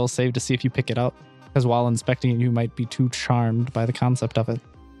roll a will save to see if you pick it up. Because while inspecting it, you might be too charmed by the concept of it.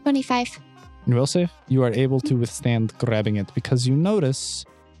 25. In will save, you are able to withstand grabbing it because you notice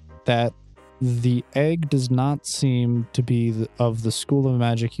that the egg does not seem to be of the school of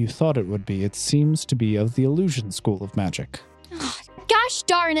magic you thought it would be. It seems to be of the illusion school of magic. Gosh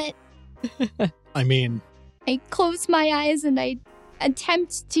darn it. I mean, I close my eyes and I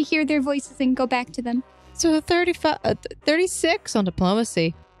attempt to hear their voices and go back to them. So 36 on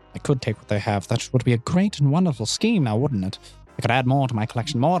diplomacy. I could take what they have. That would be a great and wonderful scheme now, wouldn't it? I could add more to my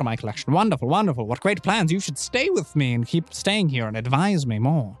collection, more to my collection. Wonderful, wonderful. What great plans. You should stay with me and keep staying here and advise me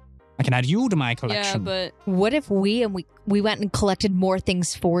more. I can add you to my Yeah, collection. but What if we went and collected more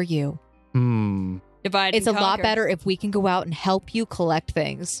things for you? divide It's a and lot conquer. better if we can go out and help you collect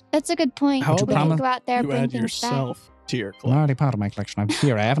things. That's a good point. How We about can go out there, you bring add things yourself to your I'm club. already part of my collection. I'm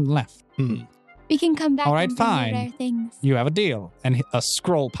here. I haven't left. back. We can come back All right, and bring fine. you rare things. You have a deal. And a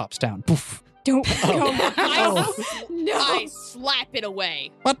scroll pops down. Poof. Don't. I slap it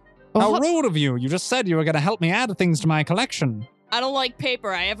away. How rude of you. You just said you were going to help me add things to my collection. I don't like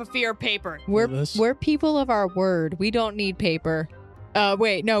paper. I have a fear of paper. We're people of our word. We don't need paper.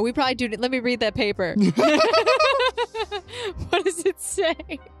 Wait, no, we probably do. Let me read that paper. What does it say?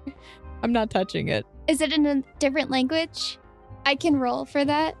 I'm not touching it. Is it in a different language? I can roll for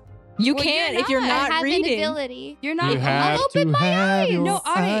that. You Well, can't you're if you're not. not I have reading. an ability. You're not. You have I'll open to my have eyes. your No,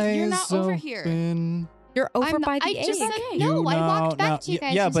 Ari, you're not eyes over here. open. You're over I'm by not- the I just egg. said no. I walked back to you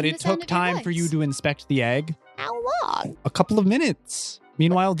guys. Yeah, using but the it sound took of your time for you voice. to inspect the egg. How long? A couple of minutes.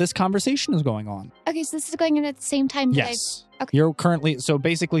 Meanwhile, this conversation is going on. Okay, so this is going on at the same time that Yes. Okay. You're currently, so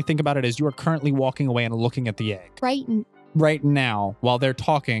basically think about it as you are currently walking away and looking at the egg. I frightened. Right now, while they're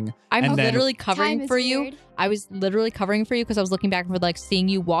talking. I'm And then- literally Time covering is for you. weird. I was literally covering for you because I was looking back and forth, like seeing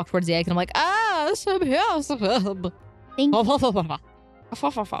you walk towards the egg, and I'm like, Thank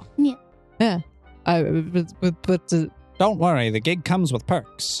you. yeah. Don't worry, the gig comes with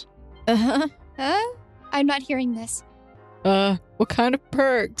perks. Uh-huh. Huh? I'm not hearing this. What kind of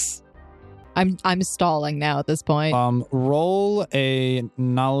perks? I'm stalling now at this point. Roll a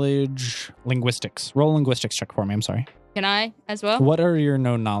knowledge linguistics. Roll a linguistics check for me, I'm sorry. Can I as well? What are your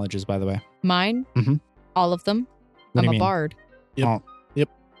known knowledges, by the way? Mine, Mhm. all of them. What do I'm you a mean? bard. Yep. Oh. Yep.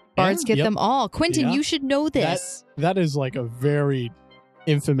 Bards get Yep. them all. Quentin, Yeah. you should know this. That is like a very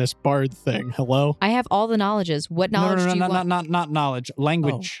infamous bard thing. Hello? I have all the knowledges. What knowledge no, do you no, want? not knowledge.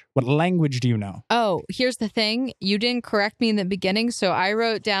 Language. What language do you know? Oh, here's the thing. You didn't correct me in the beginning, so I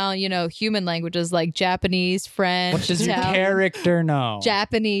wrote down, human languages like Japanese, French, What does your Italian, character know?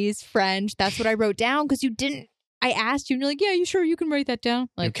 Japanese, French. That's what I wrote down because you didn't. I asked you, and you're like, "Yeah, you sure you can write that down?"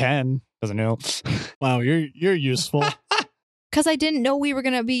 You Like, can. Doesn't know. Wow, you're useful. Because I didn't know we were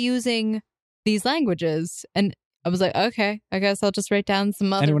going to be using these languages. And I was like, okay, I guess I'll just write down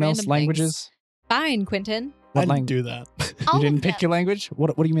some other Anyone random else languages? things. Fine, Quentin. What I didn't lang- do that. All You of didn't pick them. your language?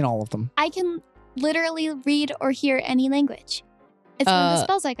 What do you mean all of them? I can literally read or hear any language. It's one of the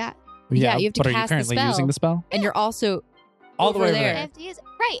spells I got. Yeah, you have to but are you cast the currently spell. using the spell? And you're also All the over way there. I have to use it.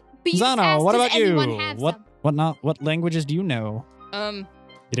 Right. But you just Zano, asked, what does about you? anyone have some? What languages do you know? Um, You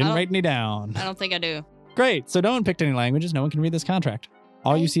didn't I don't- write any down. I don't think I do. Great. So no one picked any languages. No one can read this contract.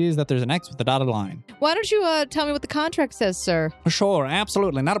 All you see is that there's an X with a dotted line. Why don't you tell me what the contract says, sir? Sure,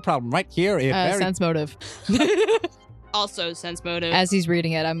 absolutely, not a problem. Right here, Sense motive. Also, sense motive. As he's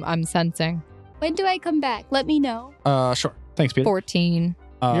reading it, I'm sensing. When do I come back? Let me know. Sure. Thanks, Peter. 14.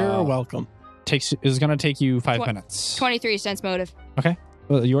 You're welcome. Is going to take you 5 Twen- minutes. 23 sense motive.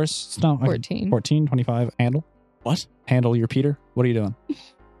 Yours? No. okay. 14. 14, 25. Handle. What? Handle your Peter. What are you doing?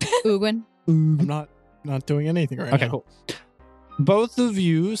 Ugwin. I'm not doing anything right Okay, now. cool. Both of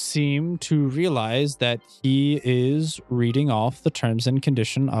you seem to realize that he is reading off the terms and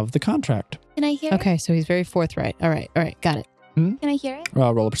condition of the contract. Can I hear Okay, so he's very forthright. All right, got it. it? Can I hear it?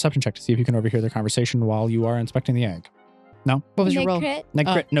 Roll a perception check to see if you can overhear their conversation while you are inspecting the egg. What was your Can I roll? crit?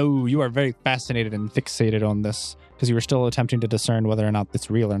 Crit, no, you are very fascinated and fixated on this because you were still attempting to discern whether or not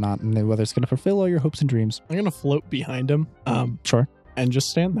it's real or not and whether it's going to fulfill all your hopes and dreams. I'm gonna float behind him, Sure. and just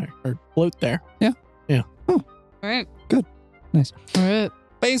stand there or float there. All right. All right.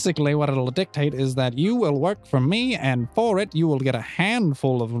 Basically, what it'll dictate is that you will work for me, and for it, you will get a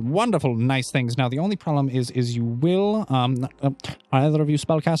handful of wonderful, nice things. Now, the only problem is you will. Are either of you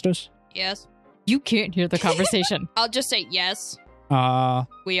spellcasters? Yes. You can't hear the conversation. I'll just say yes.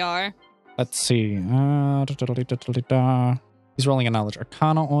 We are. Let's see. He's rolling a knowledge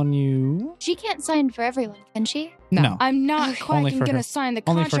arcana on you. She can't sign for everyone, can she? No. I'm not Only quite for gonna her- sign the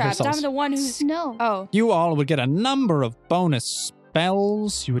only for contract. herself. I'm the one who's. No. Oh. You all would get a number of bonus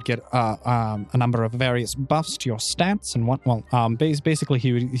spells. You would get a number of various buffs to your stats, and basically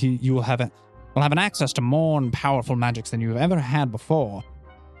you will have an access to more powerful magics than you've ever had before.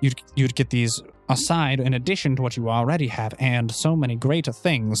 You'd get these aside in addition to what you already have, and so many greater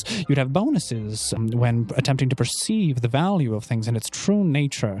things. You'd have bonuses when attempting to perceive the value of things in its true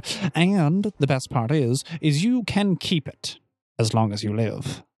nature, and the best part is you can keep it as long as you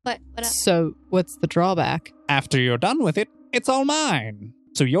live. What else? So, what's the drawback? After you're done with it, it's all mine.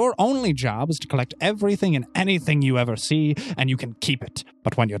 So your only job is to collect everything and anything you ever see, and you can keep it.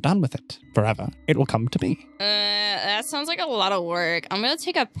 But when you're done with it, forever, it will come to me. That sounds like a lot of work. I'm gonna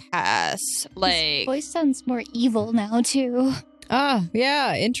take a pass. His Like, voice sounds more evil now, too. Ah,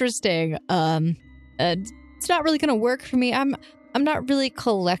 yeah, interesting. It's not really gonna work for me. I'm not really a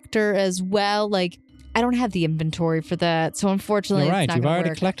collector as well. Like, I don't have the inventory for that, so unfortunately, You're right, it's not you've gonna already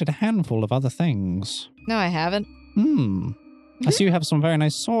work. collected a handful of other things. No, I haven't. I see you have some very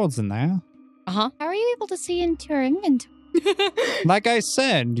nice swords in there. Uh-huh. How are you able to see into your inventory? Like I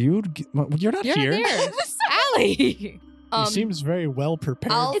said, you're not You're here. not there. Allie! He seems very well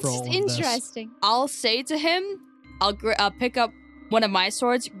prepared I'll- for It's all of this. interesting. I'll say to him, I'll pick up one of my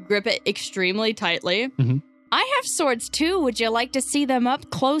swords, grip it extremely tightly. Mhm. I have swords too. Would you like to see them up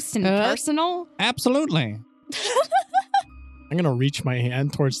close and personal? Absolutely. I'm gonna reach my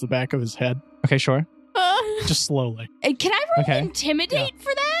hand towards the back of his head, Okay, sure. just slowly. Can I roll Okay. intimidate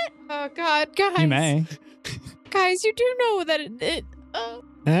for that? Oh, God, guys. You may. Guys, you do know that it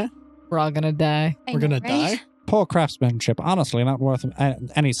Eh? we're all gonna die. I We're know, gonna right? die? Poor craftsmanship. Honestly, not worth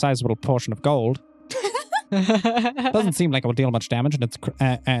any sizable portion of gold. Doesn't seem like it will deal much damage,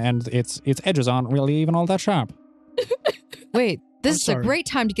 and its edges aren't really even all that sharp. Wait, this I'm is sorry. a great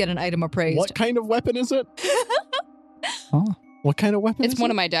time to get an item appraised. What kind of weapon is it? Oh, What kind of weapon It's is one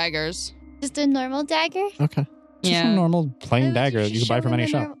it? of my daggers. Just a normal dagger? Okay. just a normal plain dagger that you can buy from any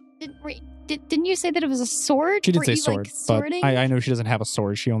shop. Didn't you say that it was a sword? She did Were say you, sword, like, but sorting? I know she doesn't have a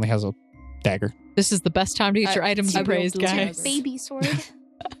sword. She only has a dagger. This is the best time to get your items I will appraised, do guys. that. Baby sword.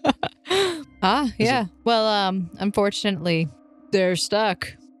 Yeah. Well, unfortunately, they're stuck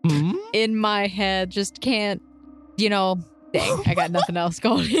Hmm? in my head. Just can't, dang, I got nothing else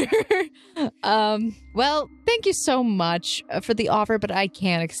going here. Well, thank you so much for the offer, but I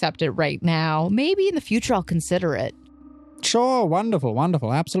can't accept it right now. Maybe in the future I'll consider it. Sure, wonderful,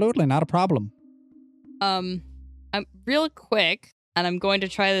 wonderful. Absolutely, not a problem. I'm real quick, and I'm going to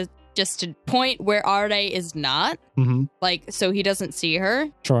try to point where Arde is not, Mm-hmm. like, so he doesn't see her.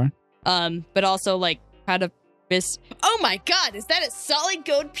 Sure. But also, like, kind of miss. Oh my God, is that a solid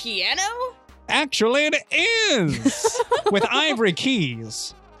gold piano? Actually, it is! With ivory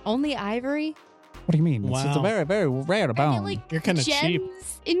keys. Only ivory? What do you mean? It's a Wow. very, very rare Are bone. there, like, You're kind of cheap.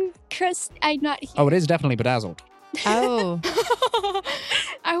 gems encrust? I'm not here. Oh, it is definitely bedazzled. Oh,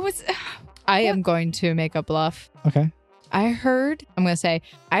 I was. I am going to make a bluff. Okay. I heard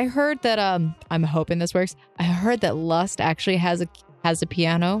that I'm hoping this works. I heard that Lust actually has a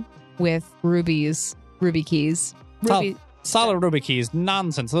piano with ruby keys. Ruby. Solid ruby keys.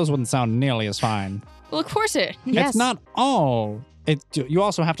 Nonsense. Those wouldn't sound nearly as fine. Well, of course it. Yes. It's not all. You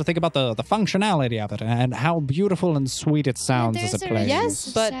also have to think about the functionality of it and how beautiful and sweet it sounds as it plays.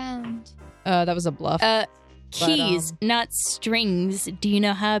 Yes, but- sound. That was a bluff. Keys, not strings. Do you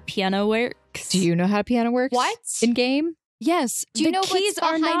know how piano works? Do you know how piano works? What? In game? Yes. Do you the know what's keys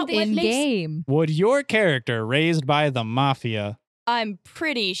are behind not the- what In makes. game. Would your character, raised by the mafia, I'm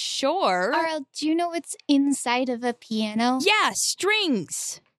pretty sure. Arl, do you know what's inside of a piano? Yeah,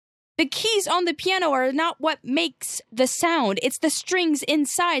 strings. The keys on the piano are not what makes the sound. It's the strings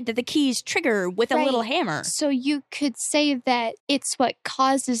inside that the keys trigger with a Right. little hammer. So you could say that it's what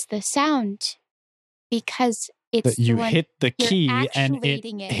causes the sound because it's that you the one hit the you're key and it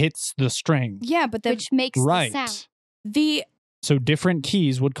actuating it. hits the string? Yeah, but which makes Right. the sound. the So different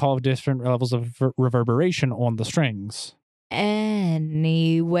keys would cause different levels of reverberation on the strings.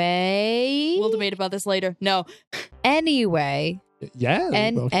 Anyway. we'll debate about this later. No, Anyway, Yeah.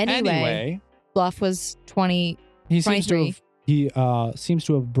 And okay. anyway. bluff was 20. he seems to 23. have seems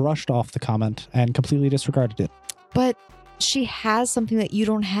to have brushed off the comment and completely disregarded it. But she has something that you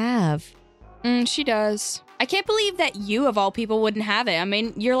don't have. she does. I can't believe that you, of all people, wouldn't have it. I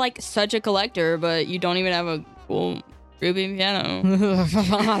mean, you're like such a collector, but you don't even have a cool ruby piano.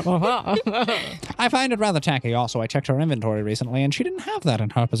 I find it rather tacky. Also, I checked her inventory recently, and she didn't have that in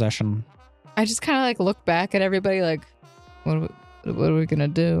her possession. I just kind of like look back at everybody like, what are we gonna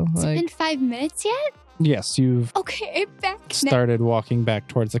do? It's Like, been 5 minutes yet? Yes, you've Okay, I'm back now. started walking back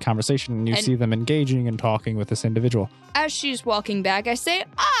towards the conversation, and you And- see them engaging and talking with this individual. As she's walking back, I say,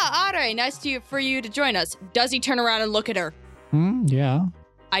 Audrey, nice for you to join us. Does he turn around and look at her? Yeah,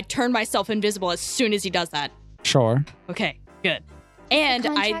 I turn myself invisible as soon as he does that. sure. Okay, good. And the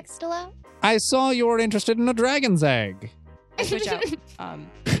I contract's still out? I saw you were interested in a dragon's egg. switch out.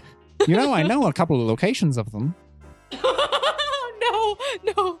 You know, I know a couple of locations of them.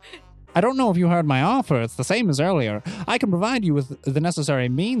 No. I don't know if you heard my offer. It's the same as earlier. I can provide you with the necessary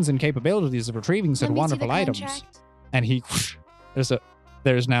means and capabilities of retrieving such Let me see wonderful the items. contract. And he,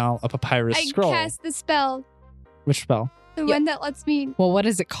 there's now a papyrus I scroll. cast the spell, Which spell? the Yeah. one that lets me. well, what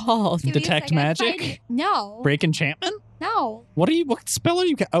is it called? Give me a Detect second, I'm magic? finding it. No. Break enchantment? No. What spell are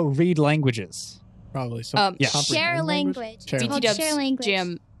you? Oh, read languages. Probably so. Um, Yeah. Share language. Share It's called BT-dubs, share language.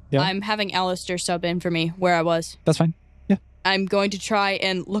 Jim, Yeah. I'm having Alistair sub in for me where I was. That's fine. I'm going to try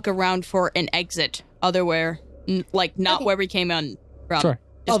and look around for an exit otherwhere, like not Okay. where we came in from. Sure.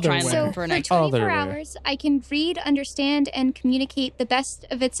 Just try and Otherwhere. So look for an for exit. 24 Other way. hours, I can read, understand, and communicate the best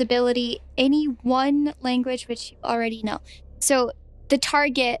of its ability any one language which you already know. So the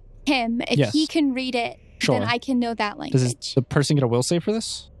target, him, if Yes. he can read it, Sure. then I can know that language. Does the person get a will save for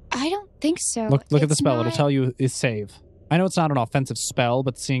this? I don't think so. Look at the It's spell. It'll not- tell you it's save. I know it's not an offensive spell,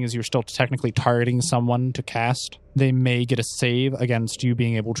 but seeing as you're still technically targeting someone to cast, they may get a save against you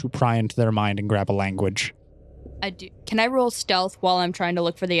being able to pry into their mind and grab a language. I do. Can I roll stealth while I'm trying to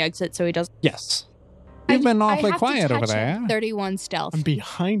look for the exit so he doesn't? Yes. I- You've been I awfully have to quiet over touch there. him. 31 stealth. I'm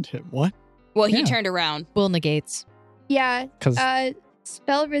behind him. What? Well, he Yeah. turned around. Will negates. Yeah. Because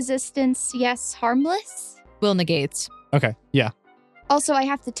Spell resistance, yes, harmless. Will negates. okay, yeah. Also, I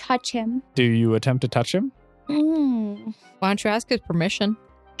have to touch him. Do you attempt to touch him? Why don't you ask his permission?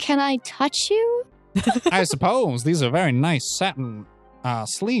 Can I touch you? I suppose these are very nice satin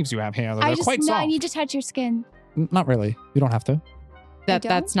sleeves you have here. They're quite no, soft. I need to touch your skin. Not really. You don't have to. That's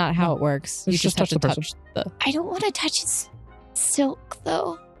don't? not how it works. You Let's just just have to touch the touch the. I don't want to touch his silk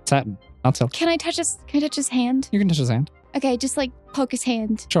though. Satin, not silk. Can I touch his hand? You can touch his hand. Okay, just like poke his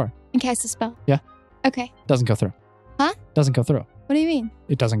hand Sure. and cast a spell. Yeah. Okay. Doesn't go through. Huh? Doesn't go through. What do you mean?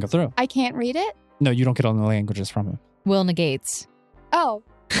 It doesn't go through. I can't read it? No, you don't get all the languages from him. Will negates. Oh,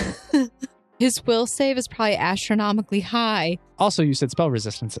 His will save is probably astronomically high. Also, you said spell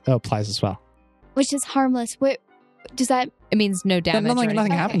resistance applies as well. which is harmless. What does that? It means no damage. or Nothing anything.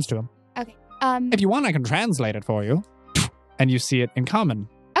 Okay. happens to him. If you want, I can translate it for you. And you see it in common.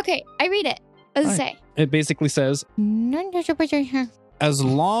 Okay, I read it. What does it say? It basically says, as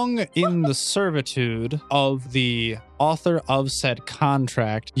long in the servitude of the author of said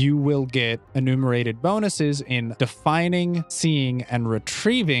contract, you will get enumerated bonuses in defining, seeing, and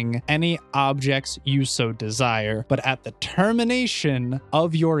retrieving any objects you so desire. But at the termination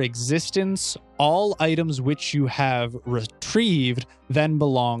of your existence, all items which you have retrieved then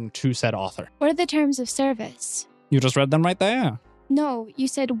belong to said author. What are the terms of service? You just read them right there. No, you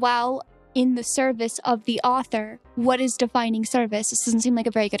said while in the service of the author. What is defining service? This doesn't seem like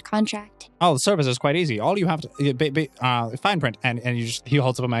a very good contract. Oh, the service is quite easy. All you have to fine print, and he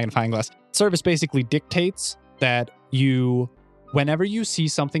holds up a magnifying glass. Service basically dictates that whenever you see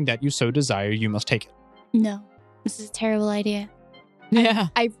something that you so desire, you must take it. No, this is a terrible idea. Yeah.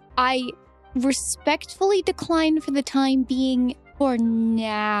 I respectfully decline for the time being. For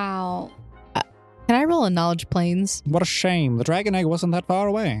now. Can I roll a knowledge planes? What a shame. The dragon egg wasn't that far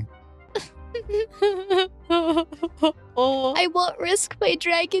away. I won't risk my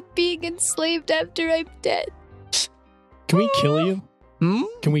dragon being enslaved after I'm dead. Can we kill you? Hmm?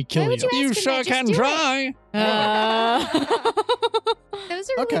 Can we kill Why would you? you You ask him sure that? Just can do it. try. That was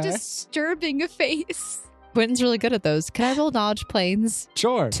a really Okay. disturbing face. Quentin's really good at those. Can I roll knowledge planes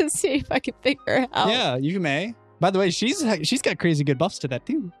Sure. to see if I can figure out Yeah, you may. By the way, she's got crazy good buffs to that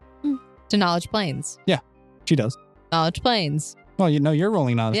too. to knowledge planes? She does. Knowledge planes. Well, you're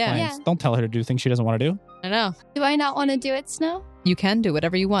rolling knowledge Yeah. plans. Yeah. Don't tell her to do things she doesn't want to do. I know. Do I not want to do it, Snow? You can do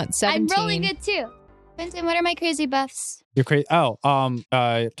whatever you want. 17. I'm rolling it too. Quentin, what are my crazy buffs? You're crazy. Oh,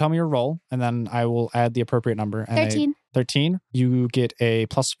 tell me your roll, and then I will add the appropriate number. And 13. 13. You get a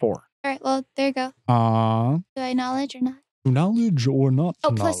 +4. All right, well, there you go. Do I knowledge or not? Knowledge or not? Oh,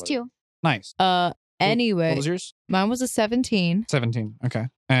 knowledge? +2. Nice. Anyway, What was yours? mine was a 17. 17. Okay.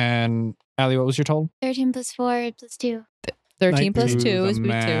 And Allie, what was your total? 13 + 4 + 2. 13 plus Do 2 the is 2,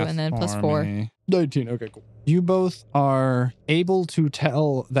 math and then plus for 4. me. 19. Okay, cool. You both are able to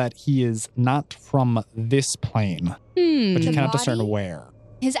tell that he is not from this plane, but you The cannot discern body? where.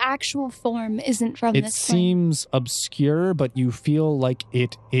 His actual form isn't from It this plane. seems obscure, but you feel like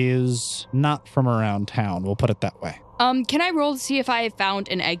it is not from around town. We'll put it that way. Can I roll to see if I have found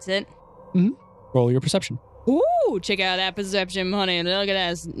an exit? Roll your perception. Ooh, check out that perception, honey. Look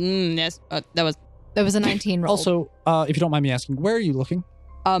at that. That was a 19 roll. Also, if you don't mind me asking, where are you looking?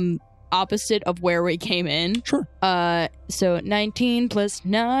 Opposite of where we came in. Sure. So 19 plus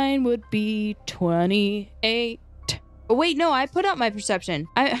 9 would be 28. Oh, wait, no, I put up my perception.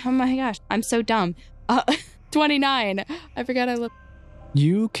 Oh my gosh, I'm so dumb. 29. I forgot I looked.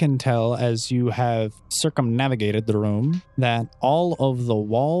 You can tell as you have circumnavigated the room that all of the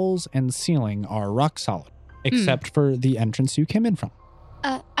walls and ceiling are rock solid, except for the entrance you came in from.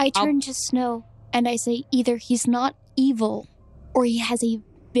 I turn to Snow and I say either he's not evil or he has a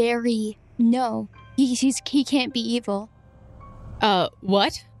very... No, he can't be evil.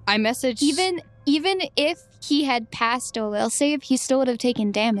 What? I messaged. Even if he had passed a will save, he still would have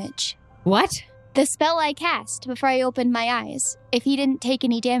taken damage. What? The spell I cast before I opened my eyes. If he didn't take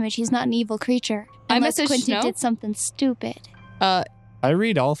any damage, he's not an evil creature. I Unless messaged Quentin Snow. did something stupid. I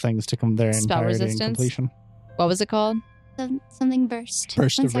read all things to come their Spell entirety and resistance? completion. What was it called? Something burst.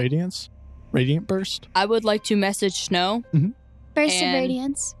 Burst One of sec. radiance? Radiant burst? I would like to message Snow, Burst of And-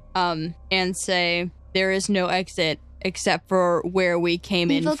 radiance. and say there is no exit except for where we came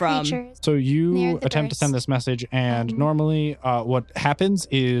Evil in from. creatures. So you Near the attempt to send burst. this message, and normally what happens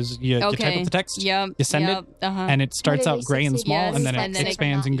is you type Okay. up the text, Yep. you send yep, Uh-huh. and it starts did out we gray and succeed? small, Yes, and then and it then it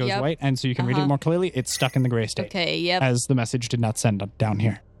expands and goes yep. white, and so you can read it Uh-huh. more clearly. It's stuck in the gray state, Okay, yep. as the message did not send up down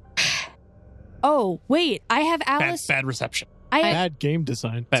here. Oh, wait. I have Alice. Bad reception. I Bad game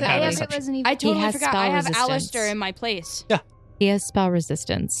design. Bad, So bad I reception. wasn't even. I totally has forgot. spell I have resistance. Alistair in my place. He has spell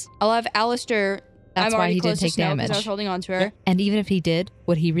resistance. I'll have Alistair. That's I'm why already he close didn't take to Snow 'cause I was damage. holding on to her. And even if he did,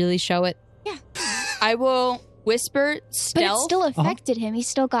 would he really show it? I will whisper But it stealth. still affected him. He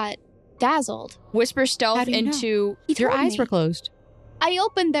still got dazzled. Whisper stealth How do you know? into. He Your told eyes me. were closed. I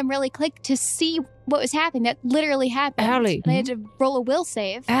opened them really quick to see what was happening. That literally happened. Allie. And I had to roll a will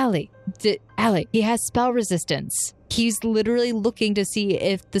save. Allie, he has spell resistance. He's literally looking to see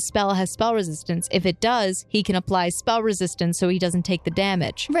if the spell has spell resistance. If it does, he can apply spell resistance so he doesn't take the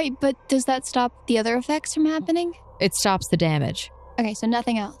damage. Right, but does that stop the other effects from happening? It stops the damage. Okay, so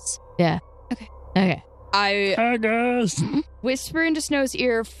nothing else. Okay. I guess. whisper into Snow's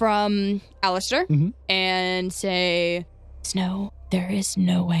ear from Alistair Mhm. and say, Snow, there is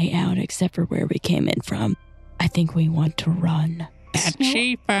no way out except for where we came in from. I think we want to run. That Snow-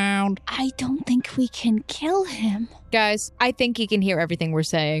 she found. I don't think we can kill him. Guys, I think he can hear everything we're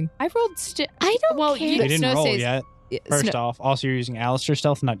saying. I rolled I don't Well, care. you- They didn't Snow roll says- yet. First Snow- off, also you're using Alistair's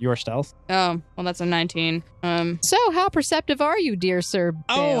stealth, not your stealth. Oh, well, that's a 19. So, how perceptive are you, dear Sir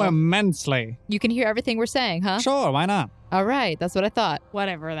Oh, Bale? immensely. You can hear everything we're saying, huh? Sure, why not? All right, that's what I thought.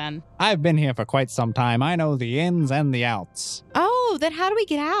 Whatever then. I've been here for quite some time. I know the ins and the outs. Oh, then how do we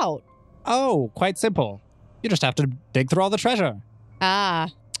get out? Oh, quite simple. You just have to dig through all the treasure. Ah,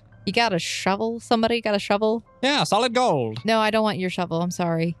 You got a shovel? Somebody got a shovel? Yeah, solid gold. No, I don't want your shovel. I'm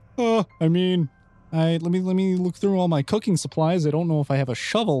sorry. I mean, let me look through all my cooking supplies. I don't know if I have a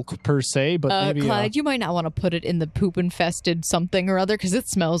shovel per se, but maybe. Clyde, you might not want to put it in the poop-infested something or other because it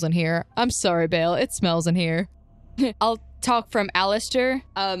smells in here. I'm sorry, Bale. It smells in here. I'll talk from Alistair.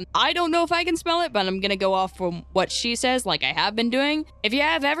 I don't know if I can smell it, but I'm gonna go off from what she says, like I have been doing. If you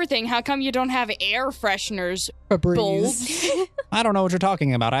have everything, how come you don't have air fresheners? Bulls? I don't know what you're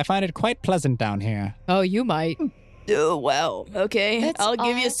talking about. I find it quite pleasant down here. Oh, you might. Oh, well, okay. That's I'll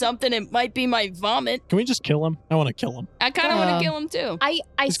give you odd. something. It might be my vomit. Can we just kill him? I want to kill him. I kind of want to kill him, too. I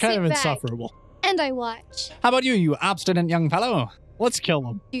He's sit kind of back insufferable. and I watch. How about you obstinate young fellow? Let's kill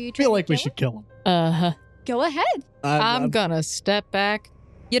him. Do you I try feel to like we kill should kill him. Uh-huh. him? Go ahead. I'm gonna step back.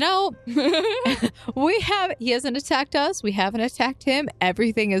 You know, he hasn't attacked us. We haven't attacked him.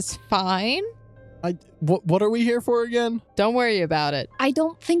 Everything is fine. What are we here for again? Don't worry about it. I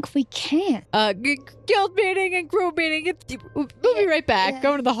don't think we can. Guild meeting and crew meeting. We'll be right back. Yeah.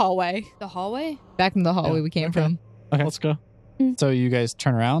 Go into the hallway. The hallway? Back in the hallway Yeah, we came okay. from. Okay. Let's go. So you guys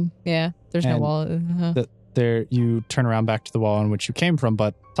turn around. Yeah, there's no And wall. There, you turn around back to the wall on which you came from,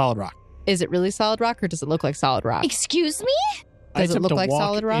 but solid rock. Is it really solid rock or does it look like solid rock? Excuse me? I Does it attempt look to like walk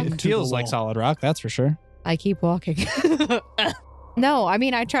solid rock? into It feels the like wall. solid rock, that's for sure. I keep walking. No, I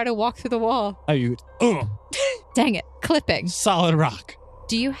mean, I try to walk through the wall. Oh, you Dang it. Clipping. solid rock.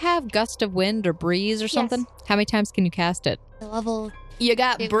 Do you have gust of wind or breeze or something? How many times can you cast it? The level. You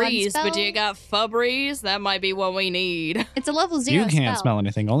got Get one breeze, but spell. you got Febreze? That might be what we need. It's a level 0 You can't spell. smell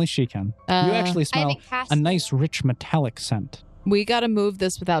anything. Only she can. You actually I smell haven't cast a nice, rich, metallic scent. We got to move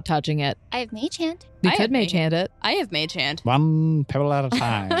this without touching it. I have mage hand. We I could have mage hand it. I have Mage Hand. One pebble at a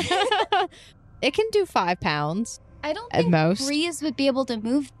time. It can do 5 pounds I don't at think most. Breeze would be able to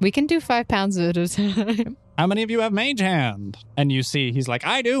move. We can do 5 pounds at a time. How many of you have mage hand? And you see, he's like,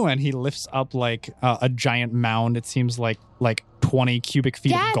 I do. And he lifts up like a giant mound. It seems like 20 cubic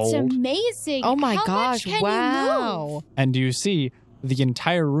feet That's of gold. amazing. Oh my How gosh! Much can You Wow. move? And you see the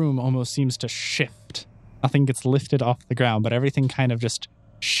entire room almost seems to shift. Nothing gets lifted off the ground, but everything kind of just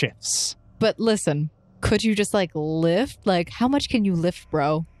shifts. But listen, could you just like lift? Like, how much can you lift,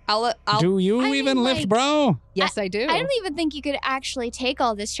 bro? I'll Do you I even mean, lift, like- bro? Yes, I do. I don't even think you could actually take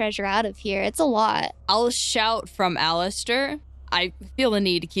all this treasure out of here. It's a lot. I'll shout from Alistair. I feel the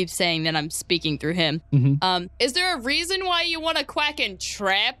need to keep saying that I'm speaking through him. Mhm. Is there a reason why you want to quack and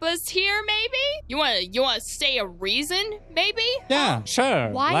trap us here? Maybe you want to say a reason? Maybe. Yeah, sure.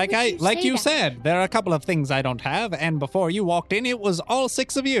 Why like would you like say you that? said, there are a couple of things I don't have, and before you walked in, it was all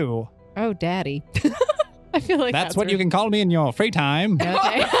 6 of you. Oh, daddy. I feel like That's what you can call me in your free time.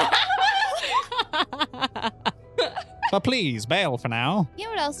 Okay. But please, bail for now. You know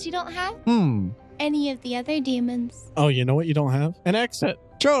what else you don't have? Any of the other demons. Oh, you know what you don't have? An exit.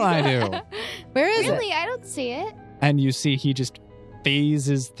 Sure I do. Where is it? Really? I don't see it. And you see he just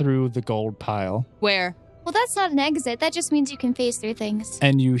phases through the gold pile. Where? Well, that's not an exit. That just means you can phase through things.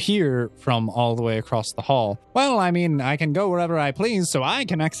 And you hear from all the way across the hall, well, I mean, I can go wherever I please, so I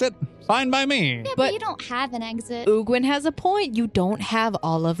can exit. Fine by me. Yeah, but But- you don't have an exit. Ugwin has a point. You don't have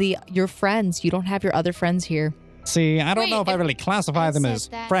all of your friends. You don't have your other friends here. See, I don't Wait, know if I really classify I them said as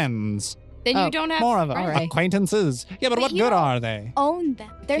that. friends. Then Oh, you don't have More of all right. acquaintances. Yeah, but But what you good don't- are they? Own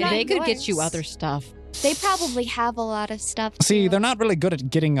them. They're not They could get you yours. other stuff. They probably have a lot of stuff. See, too. they're not really good at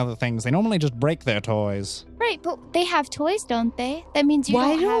getting other things. They normally just break their toys. Right, but they have toys, don't they? That means you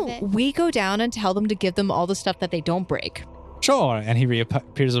Why don't have it. we go down and tell them to give them all the stuff that they don't break? Sure, and he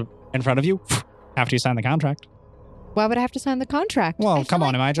reappears in front of you after you sign the contract. Why would I have to sign the contract? Well, feel come on,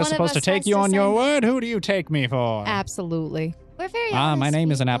 like am I just one of supposed to us take has you to on your sign- word? Who do you take me for? Absolutely. We're very My honest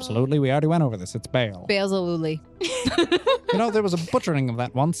name isn't people. absolutely. We already went over this. It's Bale. Bailzaluli. You know, there was a butchering of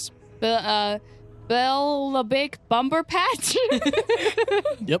that once. Bell a big bumper patch.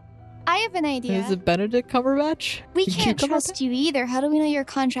 I have an idea. Is it Benedict Cumberbatch? We You can't come trust you either. How do we know your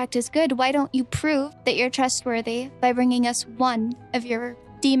contract is good? Why don't you prove that you're trustworthy by bringing us one of your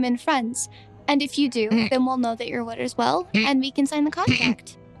demon friends? And if you do, then we'll know that you're what as well, and we can sign the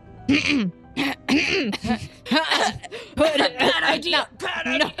contract. Bad idea. Bad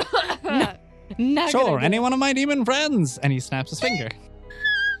idea. Not Sure, gonna do any it. one of my demon friends. And he snaps his finger.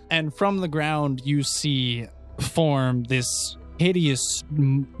 And from the ground, you see form this hideous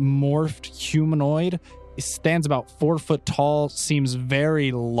morphed humanoid. It stands about 4 foot tall, seems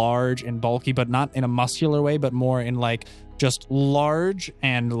very large and bulky, but not in a muscular way, but more in like just large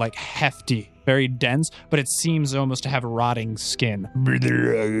and like hefty, very dense, but it seems almost to have rotting skin.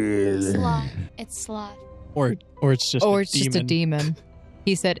 Sloth. It's sloth. Or it's just Or a it's just a demon.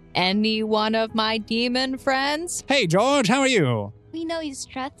 He said, any one of my demon friends? Hey, George, how are you? We know he's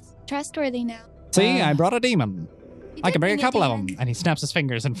trustworthy now. See, I brought a demon. You I did can bring a couple of demon. them. And he snaps his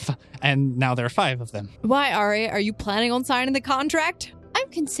fingers, and now there are 5 of them. Why, Ari? Are you planning on signing the contract? I'm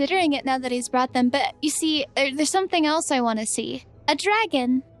considering it now that he's brought them, but you see, there's something else I want to see. A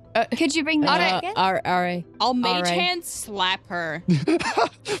dragon. Could you bring the dragon? Ari. I'll mage Alright. hand slap her.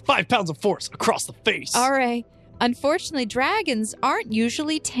 5 pounds of force across the face. Ari. Unfortunately, dragons aren't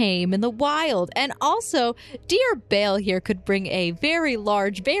usually tame in the wild. And also, dear Bale here could bring a very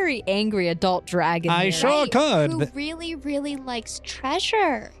large, very angry adult dragon I here. sure Right, could. Who really, really likes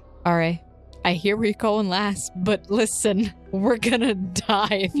treasure. Ari, I hear where you're going last, but listen, we're gonna die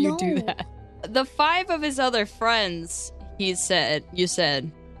if you do No. that. The 5 of his other friends, you said,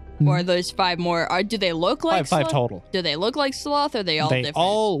 or those 5 more, do they look like 5 Sloth? total. Do they look like Sloth, or are they all They different?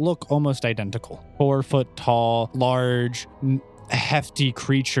 all look almost identical. 4 foot tall, large, hefty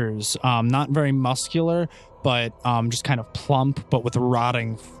creatures. Not very muscular, but just kind of plump, but with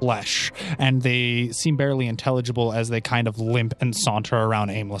rotting flesh. And they seem barely intelligible as they kind of limp and saunter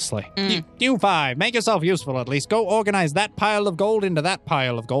around aimlessly. You 5, make yourself useful at least. Go organize that pile of gold into that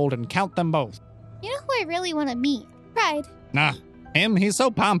pile of gold and count them both. You know who I really want to meet? Pride. Nah, him, he's so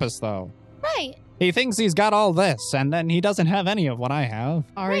pompous though. Right. He thinks he's got all this, and then he doesn't have any of what I have.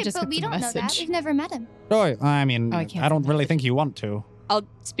 Ari Right, just but gets we a don't know that. message. We've never met him. Sure, I mean, Oh, I can't I don't send really messages. think you want to. I'll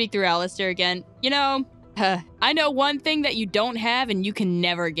speak through Alistair again. You know, I know one thing that you don't have and you can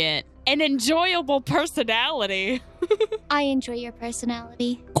never get. An enjoyable personality. I enjoy your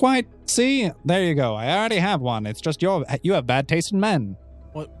personality. Quite. See, there you go. I already have one. It's just you have bad taste in men.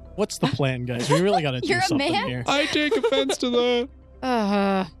 What's the plan, guys? We really got to do You're a something man? here. I take offense to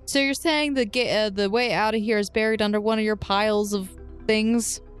that. So you're saying the way out of here is buried under one of your piles of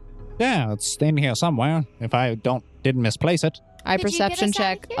things? Yeah, it's in here somewhere. If I didn't misplace it. I Did you get perception us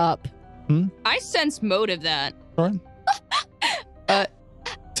out of check here? up. I sense motive that. Sure.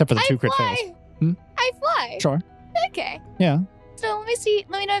 Except for the 2 crit fly. fails. Hmm? I fly. Sure. Okay. Yeah. So let me see.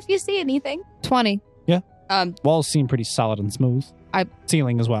 Let me know if you see anything. 20. Walls seem pretty solid and smooth.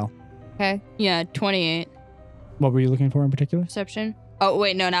 Ceiling as well. Okay. Yeah, 28. What were you looking for in particular? Perception. Oh,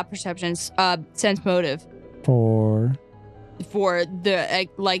 wait, no, not perceptions. Sense motive. For For the,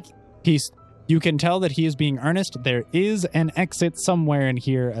 you can tell that he is being earnest. There is an exit somewhere in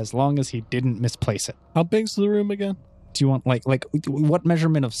here as long as he didn't misplace it. How big's the room again? Do you want like what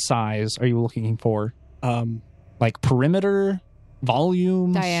measurement of size are you looking for? Um, Like perimeter,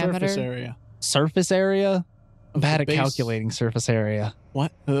 volume, Diameter. surface area. surface area? Of Bad the at base. calculating surface area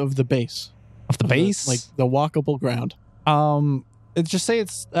What? Of the base. of the Of base. like the walkable ground. Just say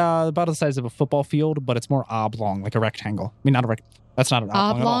it's about the size of a football field, but it's more oblong, like a rectangle. I mean, not a rect. That's not an oblong.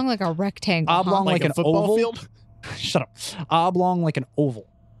 at all. Oblong like a rectangle. Oblong Like like a an football oval. field? Shut up. Oblong like an oval,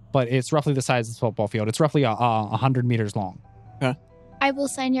 but it's roughly the size of the football field. It's roughly 100 meters long. I will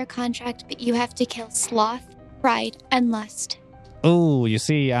sign your contract, but you have to kill sloth, pride, and lust. Oh, you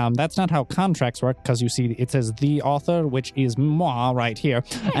see, that's not how contracts work, because you see, it says the author, which is moi right here,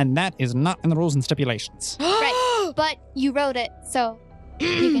 and that is not in the rules and stipulations. Right. But you wrote it, so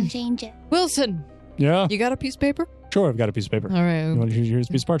you can change it. Wilson, Yeah, you got a piece of paper? sure, I've got a piece of paper. All right. You want to here's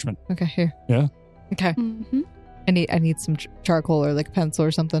a piece of parchment? Okay, here. Yeah. Okay. Mm-hmm. I need some charcoal or like a pencil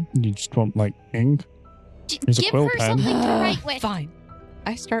or something. You just want, like, ink? Here's a Give quill her pen. something to write with. Fine.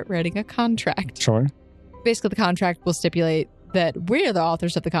 I start writing a contract. Sure. Basically, the contract will stipulate that we're the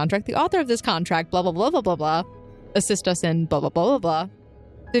authors of the contract. The author of this contract, blah, blah, blah, blah, blah, blah, assist us in blah, blah, blah, blah, blah,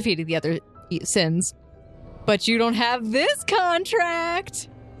 defeating the other sins. But you don't have this contract.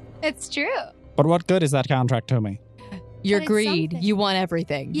 It's true. But what good is that contract to me? You're But it's greed. something. You want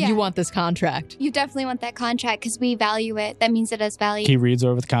everything. Yeah. You want this contract. You definitely want that contract because we value it. That means it has value. He reads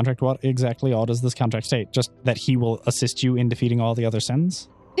over the contract. What exactly all does this contract state? Just that he will assist you in defeating all the other sins?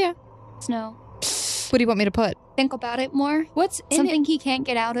 No. What do you want me to put? Think about it more. What's in Something he can't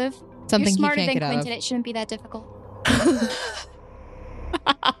get out of. Something You're smarter he can't than get out Quentin. of. It shouldn't be that difficult.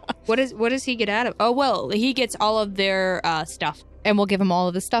 What does he get out of? Oh, well, he gets all of their stuff. And we'll give him all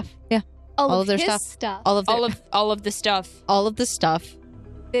of his stuff. Yeah. All of their his stuff. All of their, All of the stuff. all of the stuff.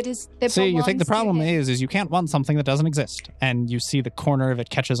 That See, you think the belongs to problem him. is you can't want something that doesn't exist, and you see the corner of it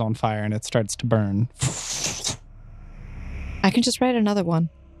catches on fire and it starts to burn, I can just write another one.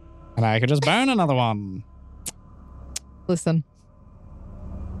 and I could just burn another one. Listen.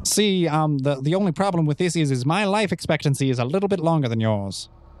 See, the only problem with this is my life expectancy is a little bit longer than yours.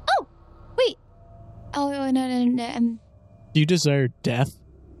 Wait. Oh, no. Do you desire death?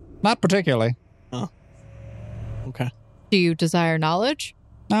 Not particularly. Okay. Do you desire knowledge?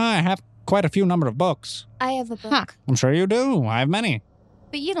 I have quite a few number of books. I have a book. Huh. I'm sure you do. I have many.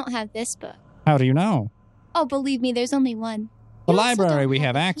 But you don't have this book. How do you know? Oh, believe me, there's only one. The You also library don't we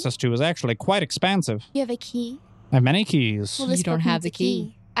have a key? access to is actually quite expansive. You have a key? I have many keys. Well, this You don't book have needs the a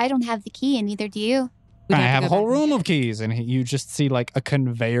key. I don't have the key, and neither do you. We'd I to have go a whole back and room get of it. keys, and you just see like a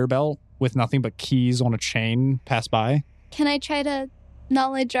conveyor belt with nothing but keys on a chain pass by. Can I try to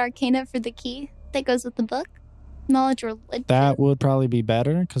knowledge arcana for the key that goes with the book? Knowledge religion? That would probably be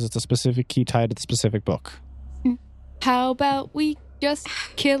better because it's a specific key tied to the specific book. How about we just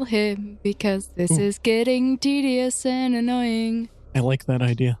kill him because this Ooh. is getting tedious and annoying. I like that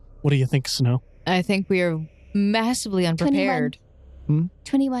idea. What do you think, Snow? I think we are massively unprepared.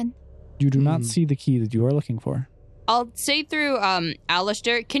 21. You do not Hmm. see the key that you are looking for. I'll say through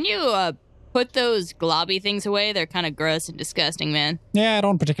Alistair, can you put those globby things away? They're kind of gross and disgusting, man. Yeah, I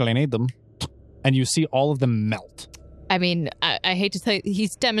don't particularly need them. And you see all of them melt. I mean, I hate to tell you,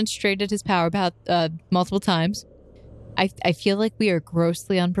 he's demonstrated his power about multiple times. I feel like we are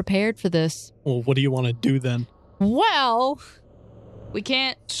grossly unprepared for this. Well, what do you want to do then? Well, We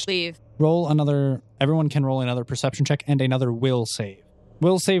can't leave. Roll another. Everyone can roll another perception check and another will save.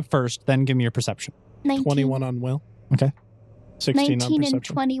 Will save first, then give me your perception. 19. 21 on will. Okay. 16 on 19 and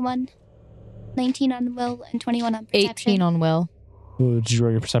perception. 21. 19 on will and 21 on perception. 18 on will. Did you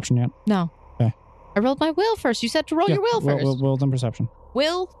roll your perception yet? No. Okay. I rolled my will first. You said to roll Yeah, your will first. Will then perception.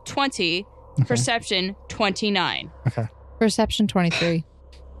 Will 20, Okay. perception 29. Okay. Perception 23.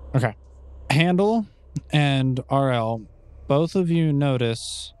 Handle and RL, both of you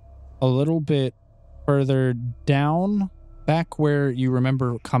notice a little bit further down, back where you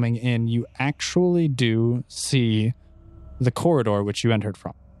remember coming in, you actually do see the corridor which you entered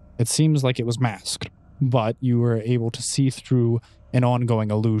from. It seems like it was masked, but you were able to see through an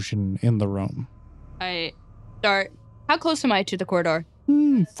ongoing illusion in the room. I start. How close am I to the corridor?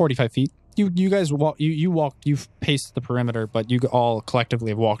 45 feet. You guys walk. You've paced the perimeter, but you all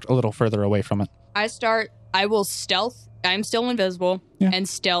collectively have walked a little further away from it. I will stealth. I'm still invisible Yeah, and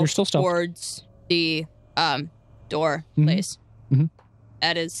stealth you're still stealth. towards the door Mhm. place. Mhm.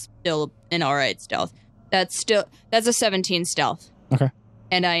 That is still an all right stealth. That's a 17 stealth. Okay.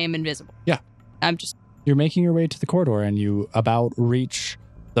 And I am invisible. Yeah. I'm just You're making your way to the corridor, and you about reach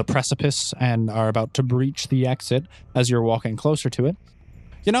the precipice and are about to breach the exit as you're walking closer to it.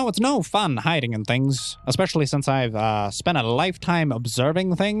 You know, it's no fun hiding in things, especially since I've spent a lifetime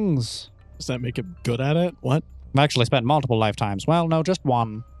observing things. Does that make him good at it? What? I've actually spent multiple lifetimes. Well, no, just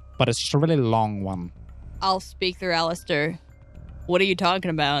one, but it's just a really long one. I'll speak through Alistair. What are you talking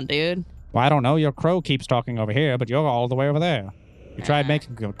about, dude? Well, I don't know. Your crow keeps talking over here, but you're all the way over there. You tried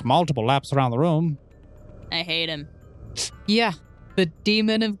making multiple laps around the room. I hate him. Yeah. The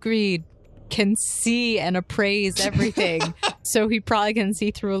demon of greed can see and appraise everything. So he probably can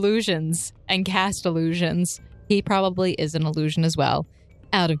see through illusions and cast illusions. He probably is an illusion as well.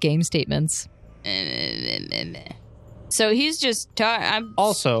 Out of game statements. So he's just I'm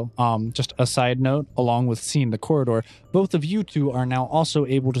Also, just a side note, along with seeing the corridor, both of you two are now also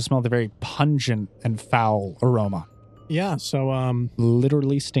able to smell the very pungent and foul aroma. Yeah, so,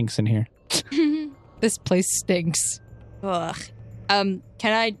 Literally stinks in here. This place stinks. Ugh. I'm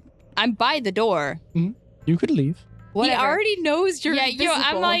by the door. You could leave. Whatever. He already knows you're yeah, invisible.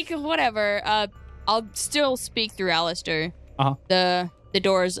 I'm like, whatever. I'll still speak through Alistair. Uh-huh. The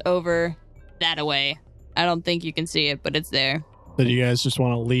door's over that away. I don't think you can see it, but it's there. did you guys just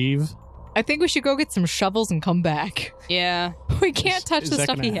want to leave? I think we should go get some shovels and come back. Yeah. We can't touch Is the that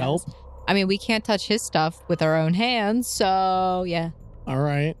stuff gonna he help? has. I mean, we can't touch his stuff with our own hands, so yeah. All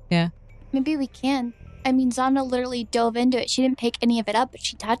right. Maybe we can. I mean, Zana literally dove into it. She didn't pick any of it up, but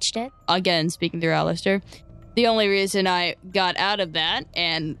she touched it. Again, speaking through Alistair. The only reason I got out of that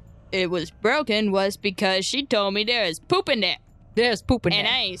and it was broken was because she told me there is poop in there. There's poop in And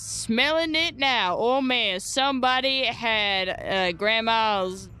there. I ain't smelling it now. Oh man, somebody had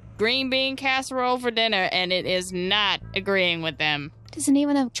grandma's green bean casserole for dinner and it is not agreeing with them. Does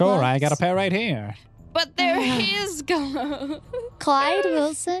anyone have Sure, gloves? I got a pair right here. But there is Clyde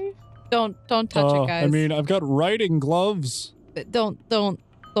Wilson? Don't touch it, guys. I've got writing gloves. Don't touch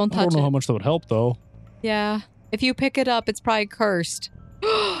know it. how much that would help, though. Yeah. If you pick it up, it's probably cursed.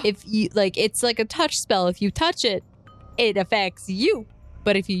 If you it's like a touch spell. If you touch it, it affects you.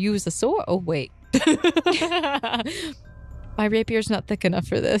 But if you use a sword, oh wait. My rapier's not thick enough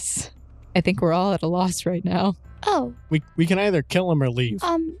for this. I think we're all at a loss right now. Oh, We can either kill him or leave.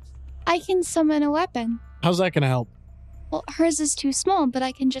 I can summon a weapon. How's that going to help? Well, hers is too small, but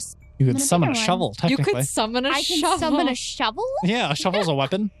I can just... You could I'm gonna summon a bigger one. shovel, You technically. could summon a I can shovel. summon a shovel? Yeah, a shovel's a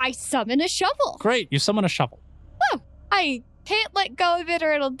weapon. I summon a shovel. Great, you summon a shovel. I can't let go of it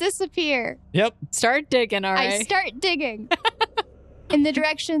or it'll disappear. Yep. Start digging, all I right? start digging. In the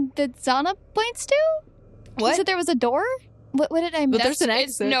direction that Zana points to? You What? said there was a door? What did I miss? there's an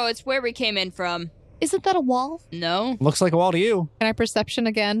exit. No, it's where we came in from. Isn't that a wall? No. Looks like a wall to you. Can I perception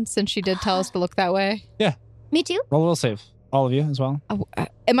again, since she did tell us to look that way? Me too. Roll a will save. All of you as well. Oh,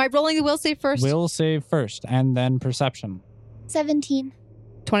 am I rolling the will save first? Will save first, and then perception. 17.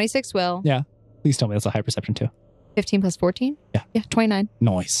 26 will. Yeah. Please tell me that's a high perception too. 15 plus 14? Yeah. Yeah, 29.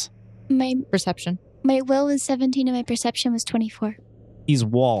 Noise. My Perception. will was 17 and my perception was 24. He's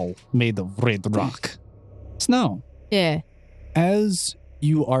wall made of red rock. Snow. Yeah. As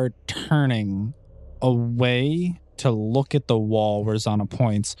you are turning away to look at the wall where Zana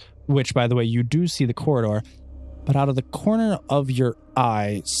points, which, by the way, you do see the corridor, but out of the corner of your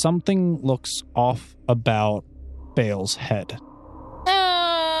eye, something looks off about Bale's head.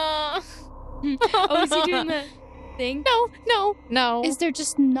 Oh, is he doing the thing? No. Is there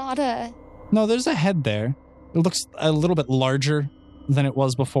just not a... No, there's a head there. It looks a little bit larger than it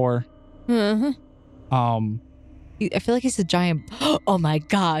was before. Uh-huh. I feel like he's a giant... Oh my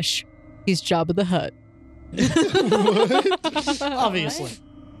gosh. He's Jabba the Hutt. Obviously.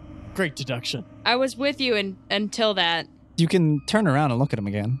 Great deduction. I was with you until that. You can turn around and look at him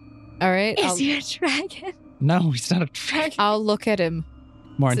again. All right. Is he a dragon? No, he's not a dragon. I'll look at him.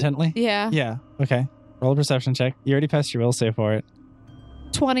 More intently? Yeah. Yeah. Okay. Roll a perception check. You already passed your will save for it.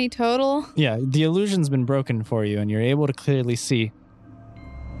 20 total. Yeah, the illusion's been broken for you, and you're able to clearly see.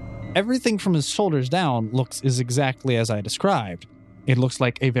 Everything from his shoulders down is exactly as I described. It looks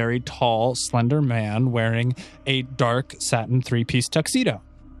like a very tall, slender man wearing a dark satin 3-piece tuxedo.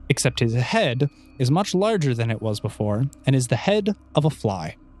 Except his head is much larger than it was before, and is the head of a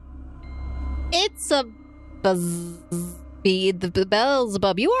fly. It's a the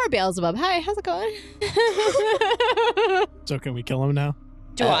Beelzebub. You are Beelzebub. Hi, how's it going? So can we kill him now?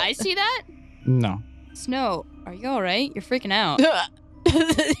 Do I see that? No. Snow, are you all right? You're freaking out.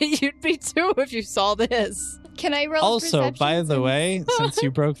 You'd be too if you saw this. Can I roll Also, perception by the since- way, since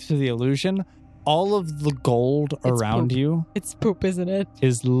you broke through the illusion, all of the gold around poop. you It's poop, isn't it?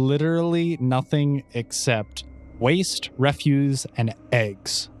 is literally nothing except waste, refuse, and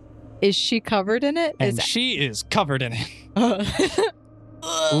eggs. Is she covered in it? And she is covered in it.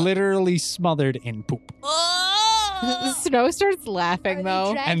 Literally smothered in poop. Snow starts laughing Are they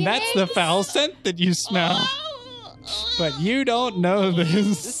though. dragon And that's the eggs? foul scent that you smell. But you don't know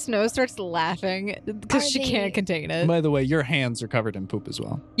this. Snow starts laughing because Are she they- can't contain it. By the way, your hands are covered in poop as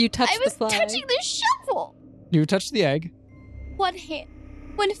well. You touched I was the fly. touching the shovel. You touched the egg. One hand.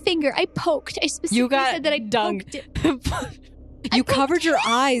 One finger. I poked. I specifically You got said that I dung. poked it. You covered your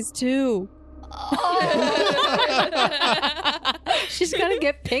eyes too. Oh. She's gonna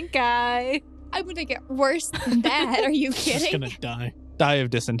get pink eye. I'm gonna get worse than that. Are you She's kidding? gonna die. Die of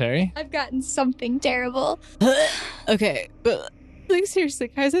dysentery. I've gotten something terrible. Okay, but like seriously,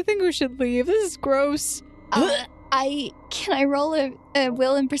 guys, I think we should leave. This is gross. Can I roll a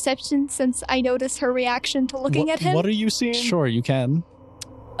will and perception since I noticed her reaction to looking at him? What are you seeing? Sure, you can.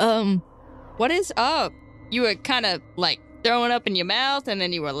 What is up? You were kind of like throwing up in your mouth, and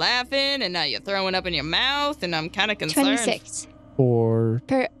then you were laughing, and now you're throwing up in your mouth, and I'm kind of concerned. 26. For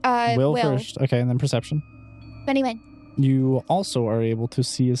Per will first. Okay, and then perception. 21. You also are able to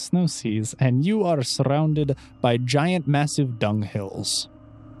see as Snow sees, and you are surrounded by giant, massive dung hills.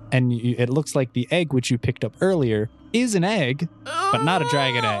 And it looks like the egg which you picked up earlier is an egg, but not a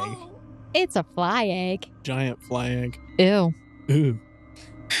dragon egg. It's a fly egg. Giant fly egg. Ew. Ooh.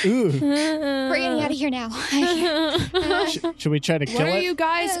 Ooh. We're getting out of here now. Should we try to kill What are it? you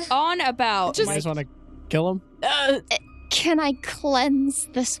guys on about? You guys want to kill him? Can I cleanse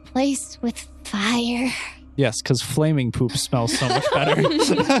this place with fire? Yes, because flaming poop smells so much better.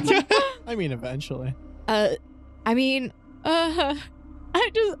 I mean, eventually. I mean, I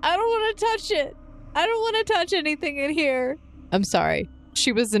don't want to touch it. I don't want to touch anything in here. I'm sorry.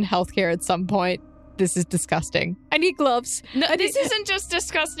 She was in healthcare at some point. This is disgusting. I need gloves. No, this isn't just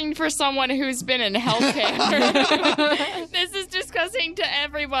disgusting for someone who's been in healthcare. This is disgusting to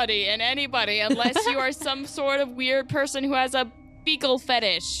everybody and anybody, unless you are some sort of weird person who has a fecal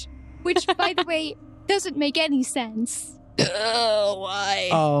fetish. Which, by the way, doesn't make any sense. Why?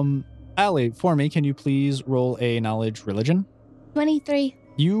 Allie, for me, can you please roll a knowledge religion? 23.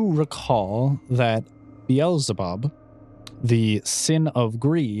 You recall that Beelzebub, the sin of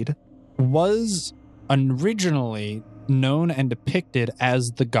greed, was originally known and depicted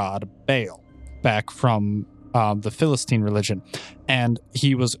as the god Baal, back from the Philistine religion. And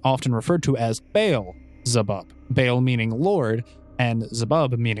he was often referred to as Baal-Zebub. Baal meaning Lord, and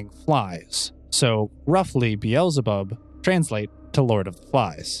Zebub meaning flies. So roughly, Beelzebub translate to Lord of the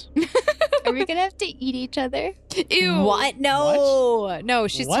Flies. Are we gonna have to eat each other? Ew. What? No. No,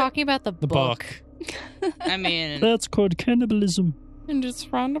 she's What? talking about the The book. book. I mean, That's called cannibalism. And it's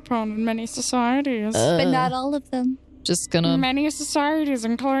frowned upon in many societies. But not all of them. Just gonna. Many societies,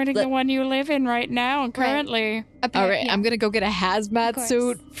 including the one you live in right now and currently. All right, I'm gonna go get a hazmat course.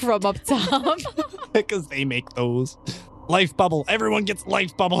 suit from up top. Because they make those. Life bubble. Everyone gets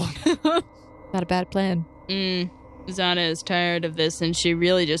life bubble. Not a bad plan. Zana is tired of this and she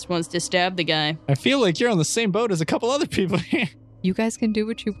really just wants to stab the guy. I feel like you're on the same boat as a couple other people here. You guys can do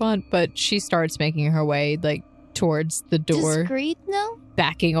what you want, but she starts making her way like towards the door, Does Greed know?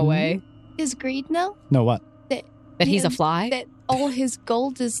 backing away. Does Greed know No, what? That he's a fly. that all his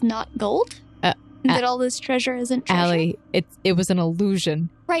gold is not gold? And that all this treasure isn't treasure? Allie, it was an illusion.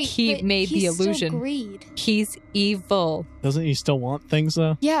 Right. he but made the he's still illusion. Greed. He's evil. Doesn't he still want things,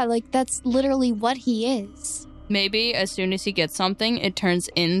 though? Yeah, like that's literally what he is. Maybe as soon as he gets something, it turns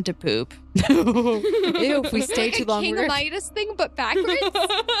into poop. Ew, if we stay too long, King we're Midas thing, but backwards.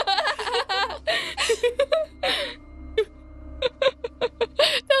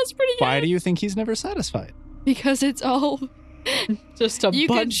 That's pretty good. Why do you think he's never satisfied? Because it's all... just a You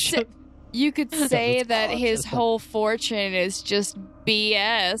could bunch. say, you could say That's that awesome. his whole fortune is just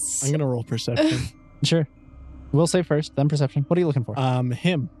BS. I'm going to roll perception. Sure. We'll say first, then perception. What are you looking for?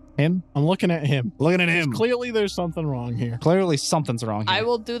 Him. Him? I'm looking at him. Looking at him. Clearly, there's something wrong here. Clearly something's wrong here. I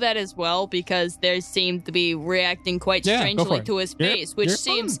will do that as well because they seem to be reacting quite Yeah, go for strangely it. to his You're- face, which you're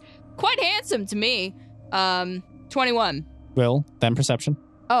seems quite handsome to me. 21. Will, then perception.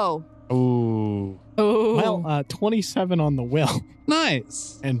 Oh, Ooh. Oh, Well, 27 on the will.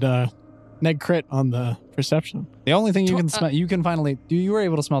 Nice. And neg crit on the perception. The only thing you can smell, you can finally, you were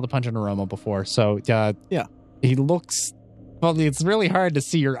able to smell the pungent aroma before. So, Yeah. he looks, well, it's really hard to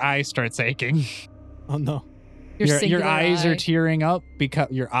see your eye starts aching. Oh, no. Your singular eyes eye. are tearing up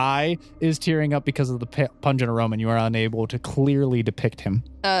because your eye is tearing up because of the pungent aroma, and you are unable to clearly depict him.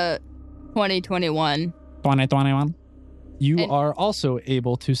 2021. 2021. You And- are also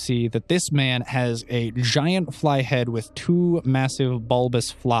able to see that this man has a giant fly head with two massive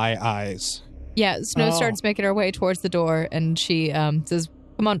bulbous fly eyes. yeah. Snow Oh. starts making her way towards the door, and she says,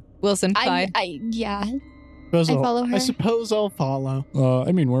 "Come on, Wilson, Clyde." Yeah. Suppose I I'll- follow her. I suppose I'll follow.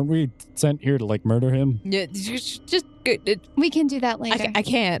 I mean, weren't we sent here to, like, murder him? Yeah, just We can do that later. I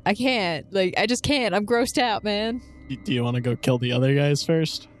can't. Like, I just can't. I'm grossed out, man. Do you want to go kill the other guys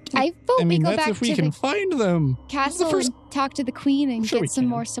first? I vote I mean, we go that's back if we to can the find them. castle first- and talk to the queen and Sure we get some can.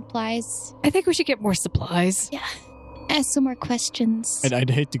 more supplies. I think we should get more supplies. Ask some more questions. I'd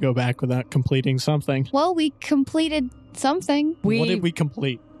hate to go back without completing something. Well, we completed something. What did we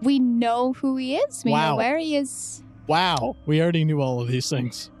complete? We know who he is. We Wow. know where he is. Wow. We already knew all of these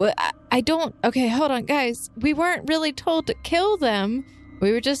things. Well, I don't. Okay, hold on, guys. We weren't really told to kill them.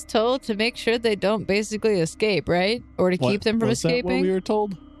 We were just told to make sure they don't basically escape, right? Or to keep them from Was that escaping. what we were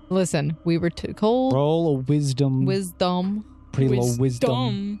told? Listen, we were told Roll a wisdom. wisdom. Pretty low wisdom.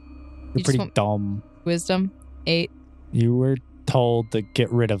 Dumb. You're You just pretty want- dumb. Wisdom 8. You were told to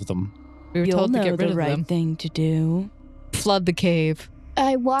get rid of them. We were told to get rid of them. thing to do. Flood the cave.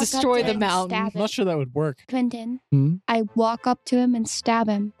 I walk Destroy up to the him mountain. and I'm stab not him. sure that would work. Quentin, Hmm? I walk up to him and stab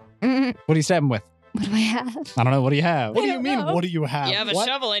him. Mm, What do you stab him with? What do I have? I don't know. What do you have? What do you don't mean? know. What do you have? You have a What?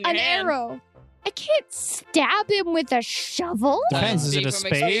 shovel in your An hand. arrow. I can't stab him with a shovel. Depends. Is See it a from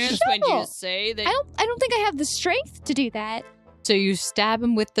spade? experience when you Shovel. say that I don't think I have the strength to do that. So you stab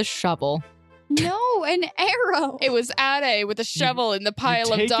him with the shovel. No, an arrow. It was Ade with a shovel in the pile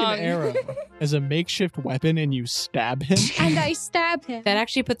You of take dung. an arrow as a makeshift weapon and you stab him. And I stab him. That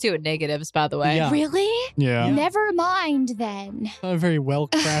actually puts you at negatives, by the way. Yeah. Really? Yeah. Never mind then. Not a very well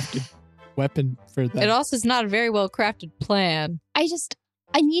crafted weapon for that. It also is not a very well crafted plan.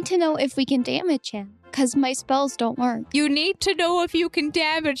 I need to know if we can damage him because my spells don't work. You need to know if you can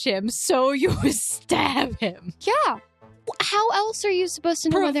damage him, so you stab him. Yeah. How else are you supposed to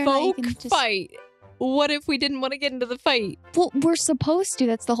know whether or not you Provoke can just fight. What if we didn't want to get into the fight? Well, we're supposed to.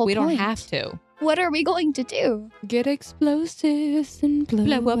 That's the whole We point. don't have to. What are we going to do? Get explosives and blow,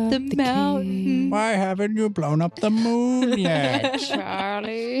 Blow up the mountain. Why haven't you blown up the moon yet?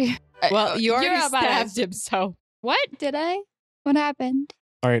 Charlie. Well, you already You're about stabbed him, so. What did I? What happened?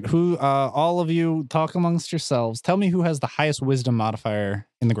 All right. Who? All of you talk amongst yourselves. Tell me who has the highest wisdom modifier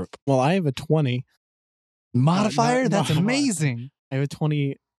in the group. Well, I have a 20. Modifier? no, That's no. amazing. I have a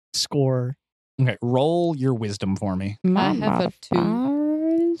 20 score. Okay, roll your wisdom for me. My I have a 2.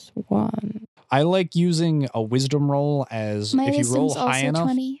 modifier is 1. I like using a wisdom roll as My if you roll wisdom's high also enough.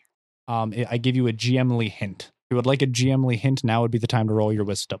 20. I give you a GMly hint. If you would like a GMly hint, now would be the time to roll your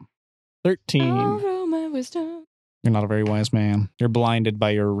wisdom. 13. I'll roll my wisdom. You're not a very wise man. You're blinded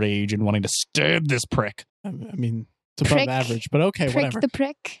by your rage and wanting to stab this prick. I mean, it's above Prick. average, but okay, Prick whatever. the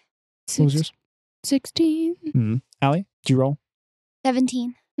prick. What was yours? 16. Allie, did you roll?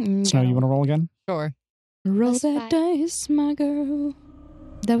 17. Snow, you want to roll again? Sure. Roll That's that fine. dice, my girl.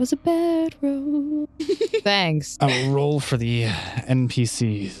 That was a bad roll. Thanks. I'll roll for the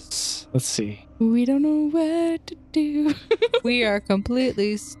NPCs. Let's see. We don't know what to do. We are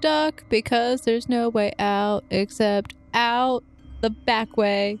completely stuck because there's no way out except out the back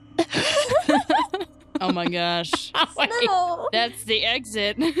way. Oh my gosh. No. That's the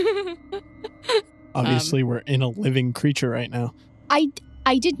exit. Obviously, we're in a living creature right now.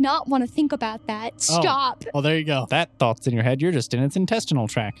 I did not want to think about that. Stop. Oh, there you go. That thought's in your head. You're just in its intestinal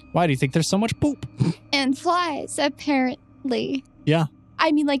tract. Why do you think there's so much poop? And flies, apparently. Yeah.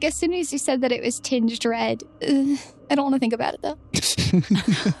 I mean, like, as soon as you said that it was tinged red, I don't want to think about it, though.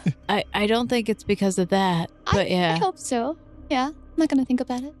 I don't think it's because of that, but I yeah. hope so. Yeah, I'm not going to think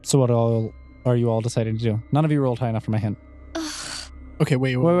about it. So what all are you all deciding to do? None of you rolled high enough for my hint. Ugh, Okay,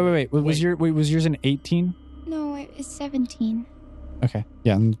 wait. Wait. Was yours an 18? no, it's 17. Okay.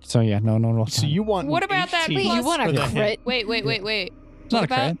 Yeah. So yeah, no roll. So you want What an about that 18 plus- You want for a the hint. crit? Wait. It's not a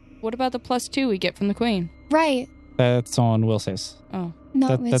crit. What about the +2 we get from the queen? Right. That's on Will says. Oh.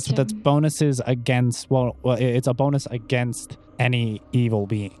 Not That's wisdom. bonuses against. Well, it's a bonus against any evil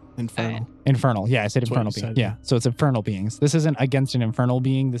being. Infernal. Infernal. Yeah, I said That's what infernal you being. said. Yeah. So it's infernal beings. This isn't against an infernal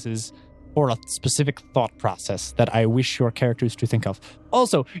being. This is for a specific thought process that I wish your characters to think of.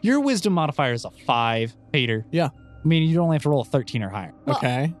 Also, your wisdom modifier is a 5, Peter. Yeah. I mean, you only have to roll a 13 or higher. Well,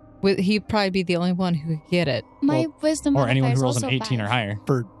 Okay. He'd probably be the only one who could get it. My wisdom Or anyone modifier who is rolls an also 18 or 5. higher.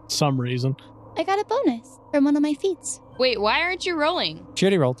 For some reason. I got a bonus from one of my feats. Wait, why aren't you rolling? She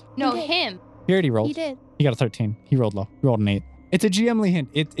already rolled. No, Okay. him. He already He rolled. did. He got a 13. He rolled low. He rolled an 8. It's a GM-ly hint.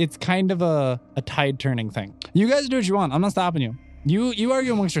 It's kind of a tide turning thing. You guys do what you want. I'm not stopping you. You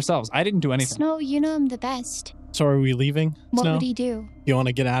argue amongst yourselves. I didn't do anything. Snow, you know I'm the best. So are we leaving? What Snow? would he do? You want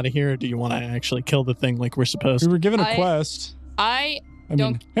to get out of here, or do you want to actually kill the thing like we're supposed We to? were given a I- quest. I I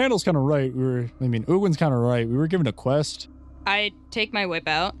Don't- mean, Handel's kind of right. Ugwin's kind of right. We were given a quest. take my whip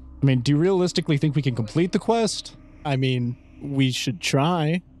out. I mean, do you realistically think we can complete the quest? I mean, we should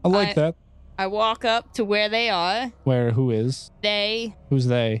try. I like I- that. I walk up to where they are. Where? Who is? They, Who's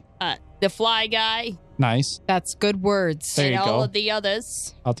they? the fly guy, Nice. That's good words. There and you all go. of the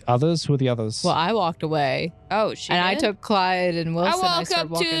others. Others? Who are the others? Well, I walked away, Oh, shit. and I took Clyde and Wilson. I walk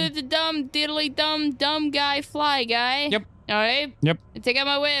started up to walking. the dumb diddly dumb guy fly guy. Yep. All right. Yep. I take out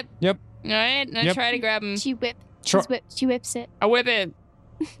my whip. Yep. All right. And I Yep. try to grab him. She whip. Sure. She whips it. I whip it.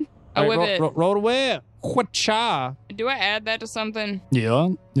 I All whip right, it. roll away. Wha-cha. Do I add that to something? Yeah.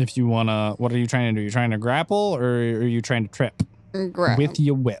 If you want to, what are you trying to do? You trying to grapple or are you trying to trip? With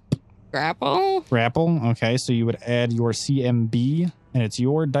your whip. Grapple? Grapple. Okay, so you would add your CMB, and it's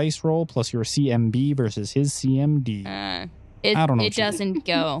your dice roll plus your CMB versus his CMD. I I don't know It what you- doesn't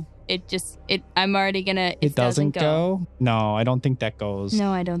go. I'm already gonna. It doesn't go? No, I don't think that goes.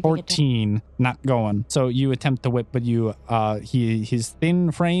 No, I don't think it does. 14, not going. So you attempt to whip, but you, his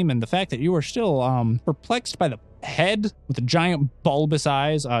thin frame and the fact that you are still perplexed by the head with the giant bulbous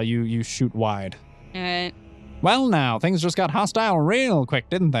eyes, you shoot wide. All right. Well, now things just got hostile real quick,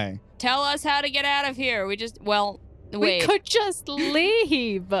 didn't they? Tell us how to get out of here. We Wait. could just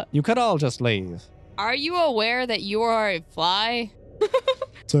leave. You could all just leave. Are you aware that you are a fly?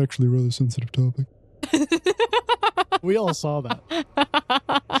 It's actually a rather sensitive topic. We all saw that.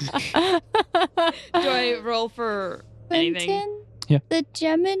 Do I roll for anything? Quentin? Yeah. The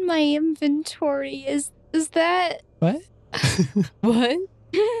gem in my inventory is that What? What?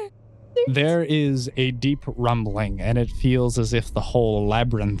 There is a deep rumbling, and it feels as if the whole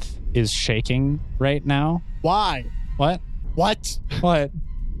labyrinth is shaking right now. Why? What? What? What?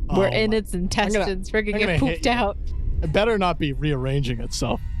 We're Oh in my- its intestines. We're gonna I'm get gonna hit pooped you. out. It better not be rearranging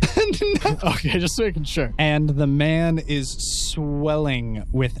itself. Okay, just making sure. And the man is swelling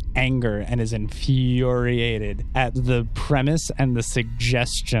with anger and is infuriated at the premise and the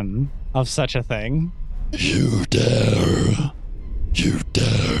suggestion of such a thing. You dare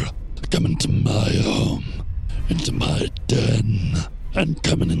to come into my home, into my den, and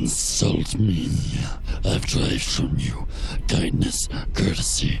come and insult me after I've shown you kindness,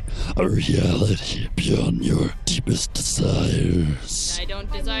 courtesy, a reality beyond your deepest desires. I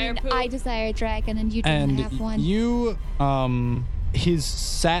don't desire poop. I desire a dragon and you don't And have one. you, his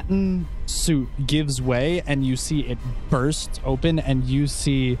satin suit gives way and you see it bursts open and you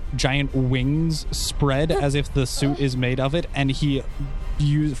see giant wings spread as if the suit is made of it, and he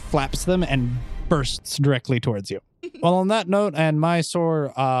flaps them and bursts directly towards you. Well, on that note, and my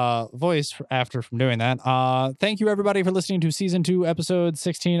sore voice after from doing that, thank you everybody for listening to season 2, episode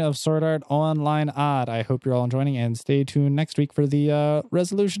 16 of Sword Art Online Odd. I hope you're all enjoying, and stay tuned next week for the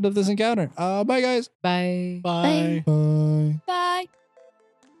resolution of this encounter. Bye, guys. Bye. Bye. Bye. Bye.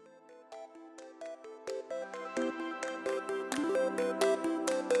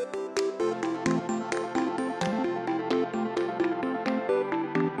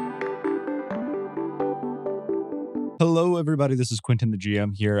 Hello, everybody. This is Quentin, the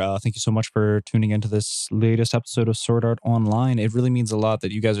GM here. Thank you so much for tuning into this latest episode of Sword Art Online. It really means a lot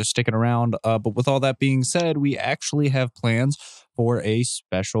that you guys are sticking around. But with all that being said, we actually have plans for a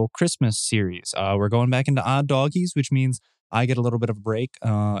special Christmas series. We're going back into Odd Doggies, which means I get a little bit of a break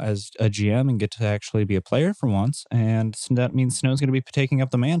as a GM and get to actually be a player for once. And that means Snow's going to be taking up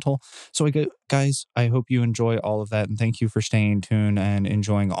the mantle. So, guys, I hope you enjoy all of that. And thank you for staying tuned and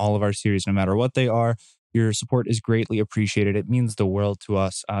enjoying all of our series, no matter what they are. Your support is greatly appreciated. It means the world to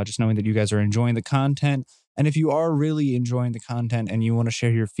us. Just knowing that you guys are enjoying the content. And if you are really enjoying the content and you want to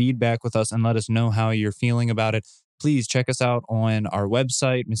share your feedback with us and let us know how you're feeling about it, please check us out on our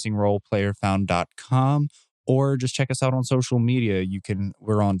website, missingroleplayerfound.com, or just check us out on social media.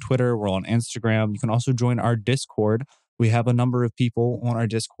 We're on Twitter, we're on Instagram. You can also join our Discord. We have a number of people on our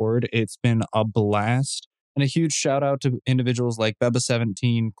Discord. It's been a blast. And a huge shout out to individuals like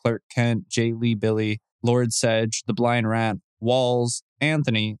Beba17, Clark Kent, J. Lee Billy, Lord Sedge, The Blind Rat, Walls,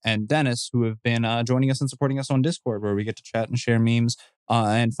 Anthony, and Dennis, who have been joining us and supporting us on Discord, where we get to chat and share memes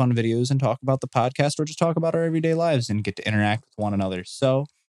and fun videos and talk about the podcast or just talk about our everyday lives and get to interact with one another. So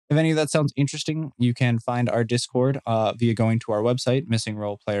if any of that sounds interesting, you can find our Discord via going to our website,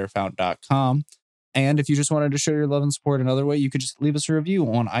 missingroleplayerfound.com. And if you just wanted to show your love and support another way, you could just leave us a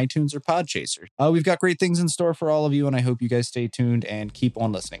review on iTunes or Podchaser. We've got great things in store for all of you, and I hope you guys stay tuned and keep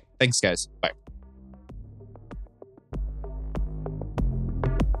on listening. Thanks, guys. Bye.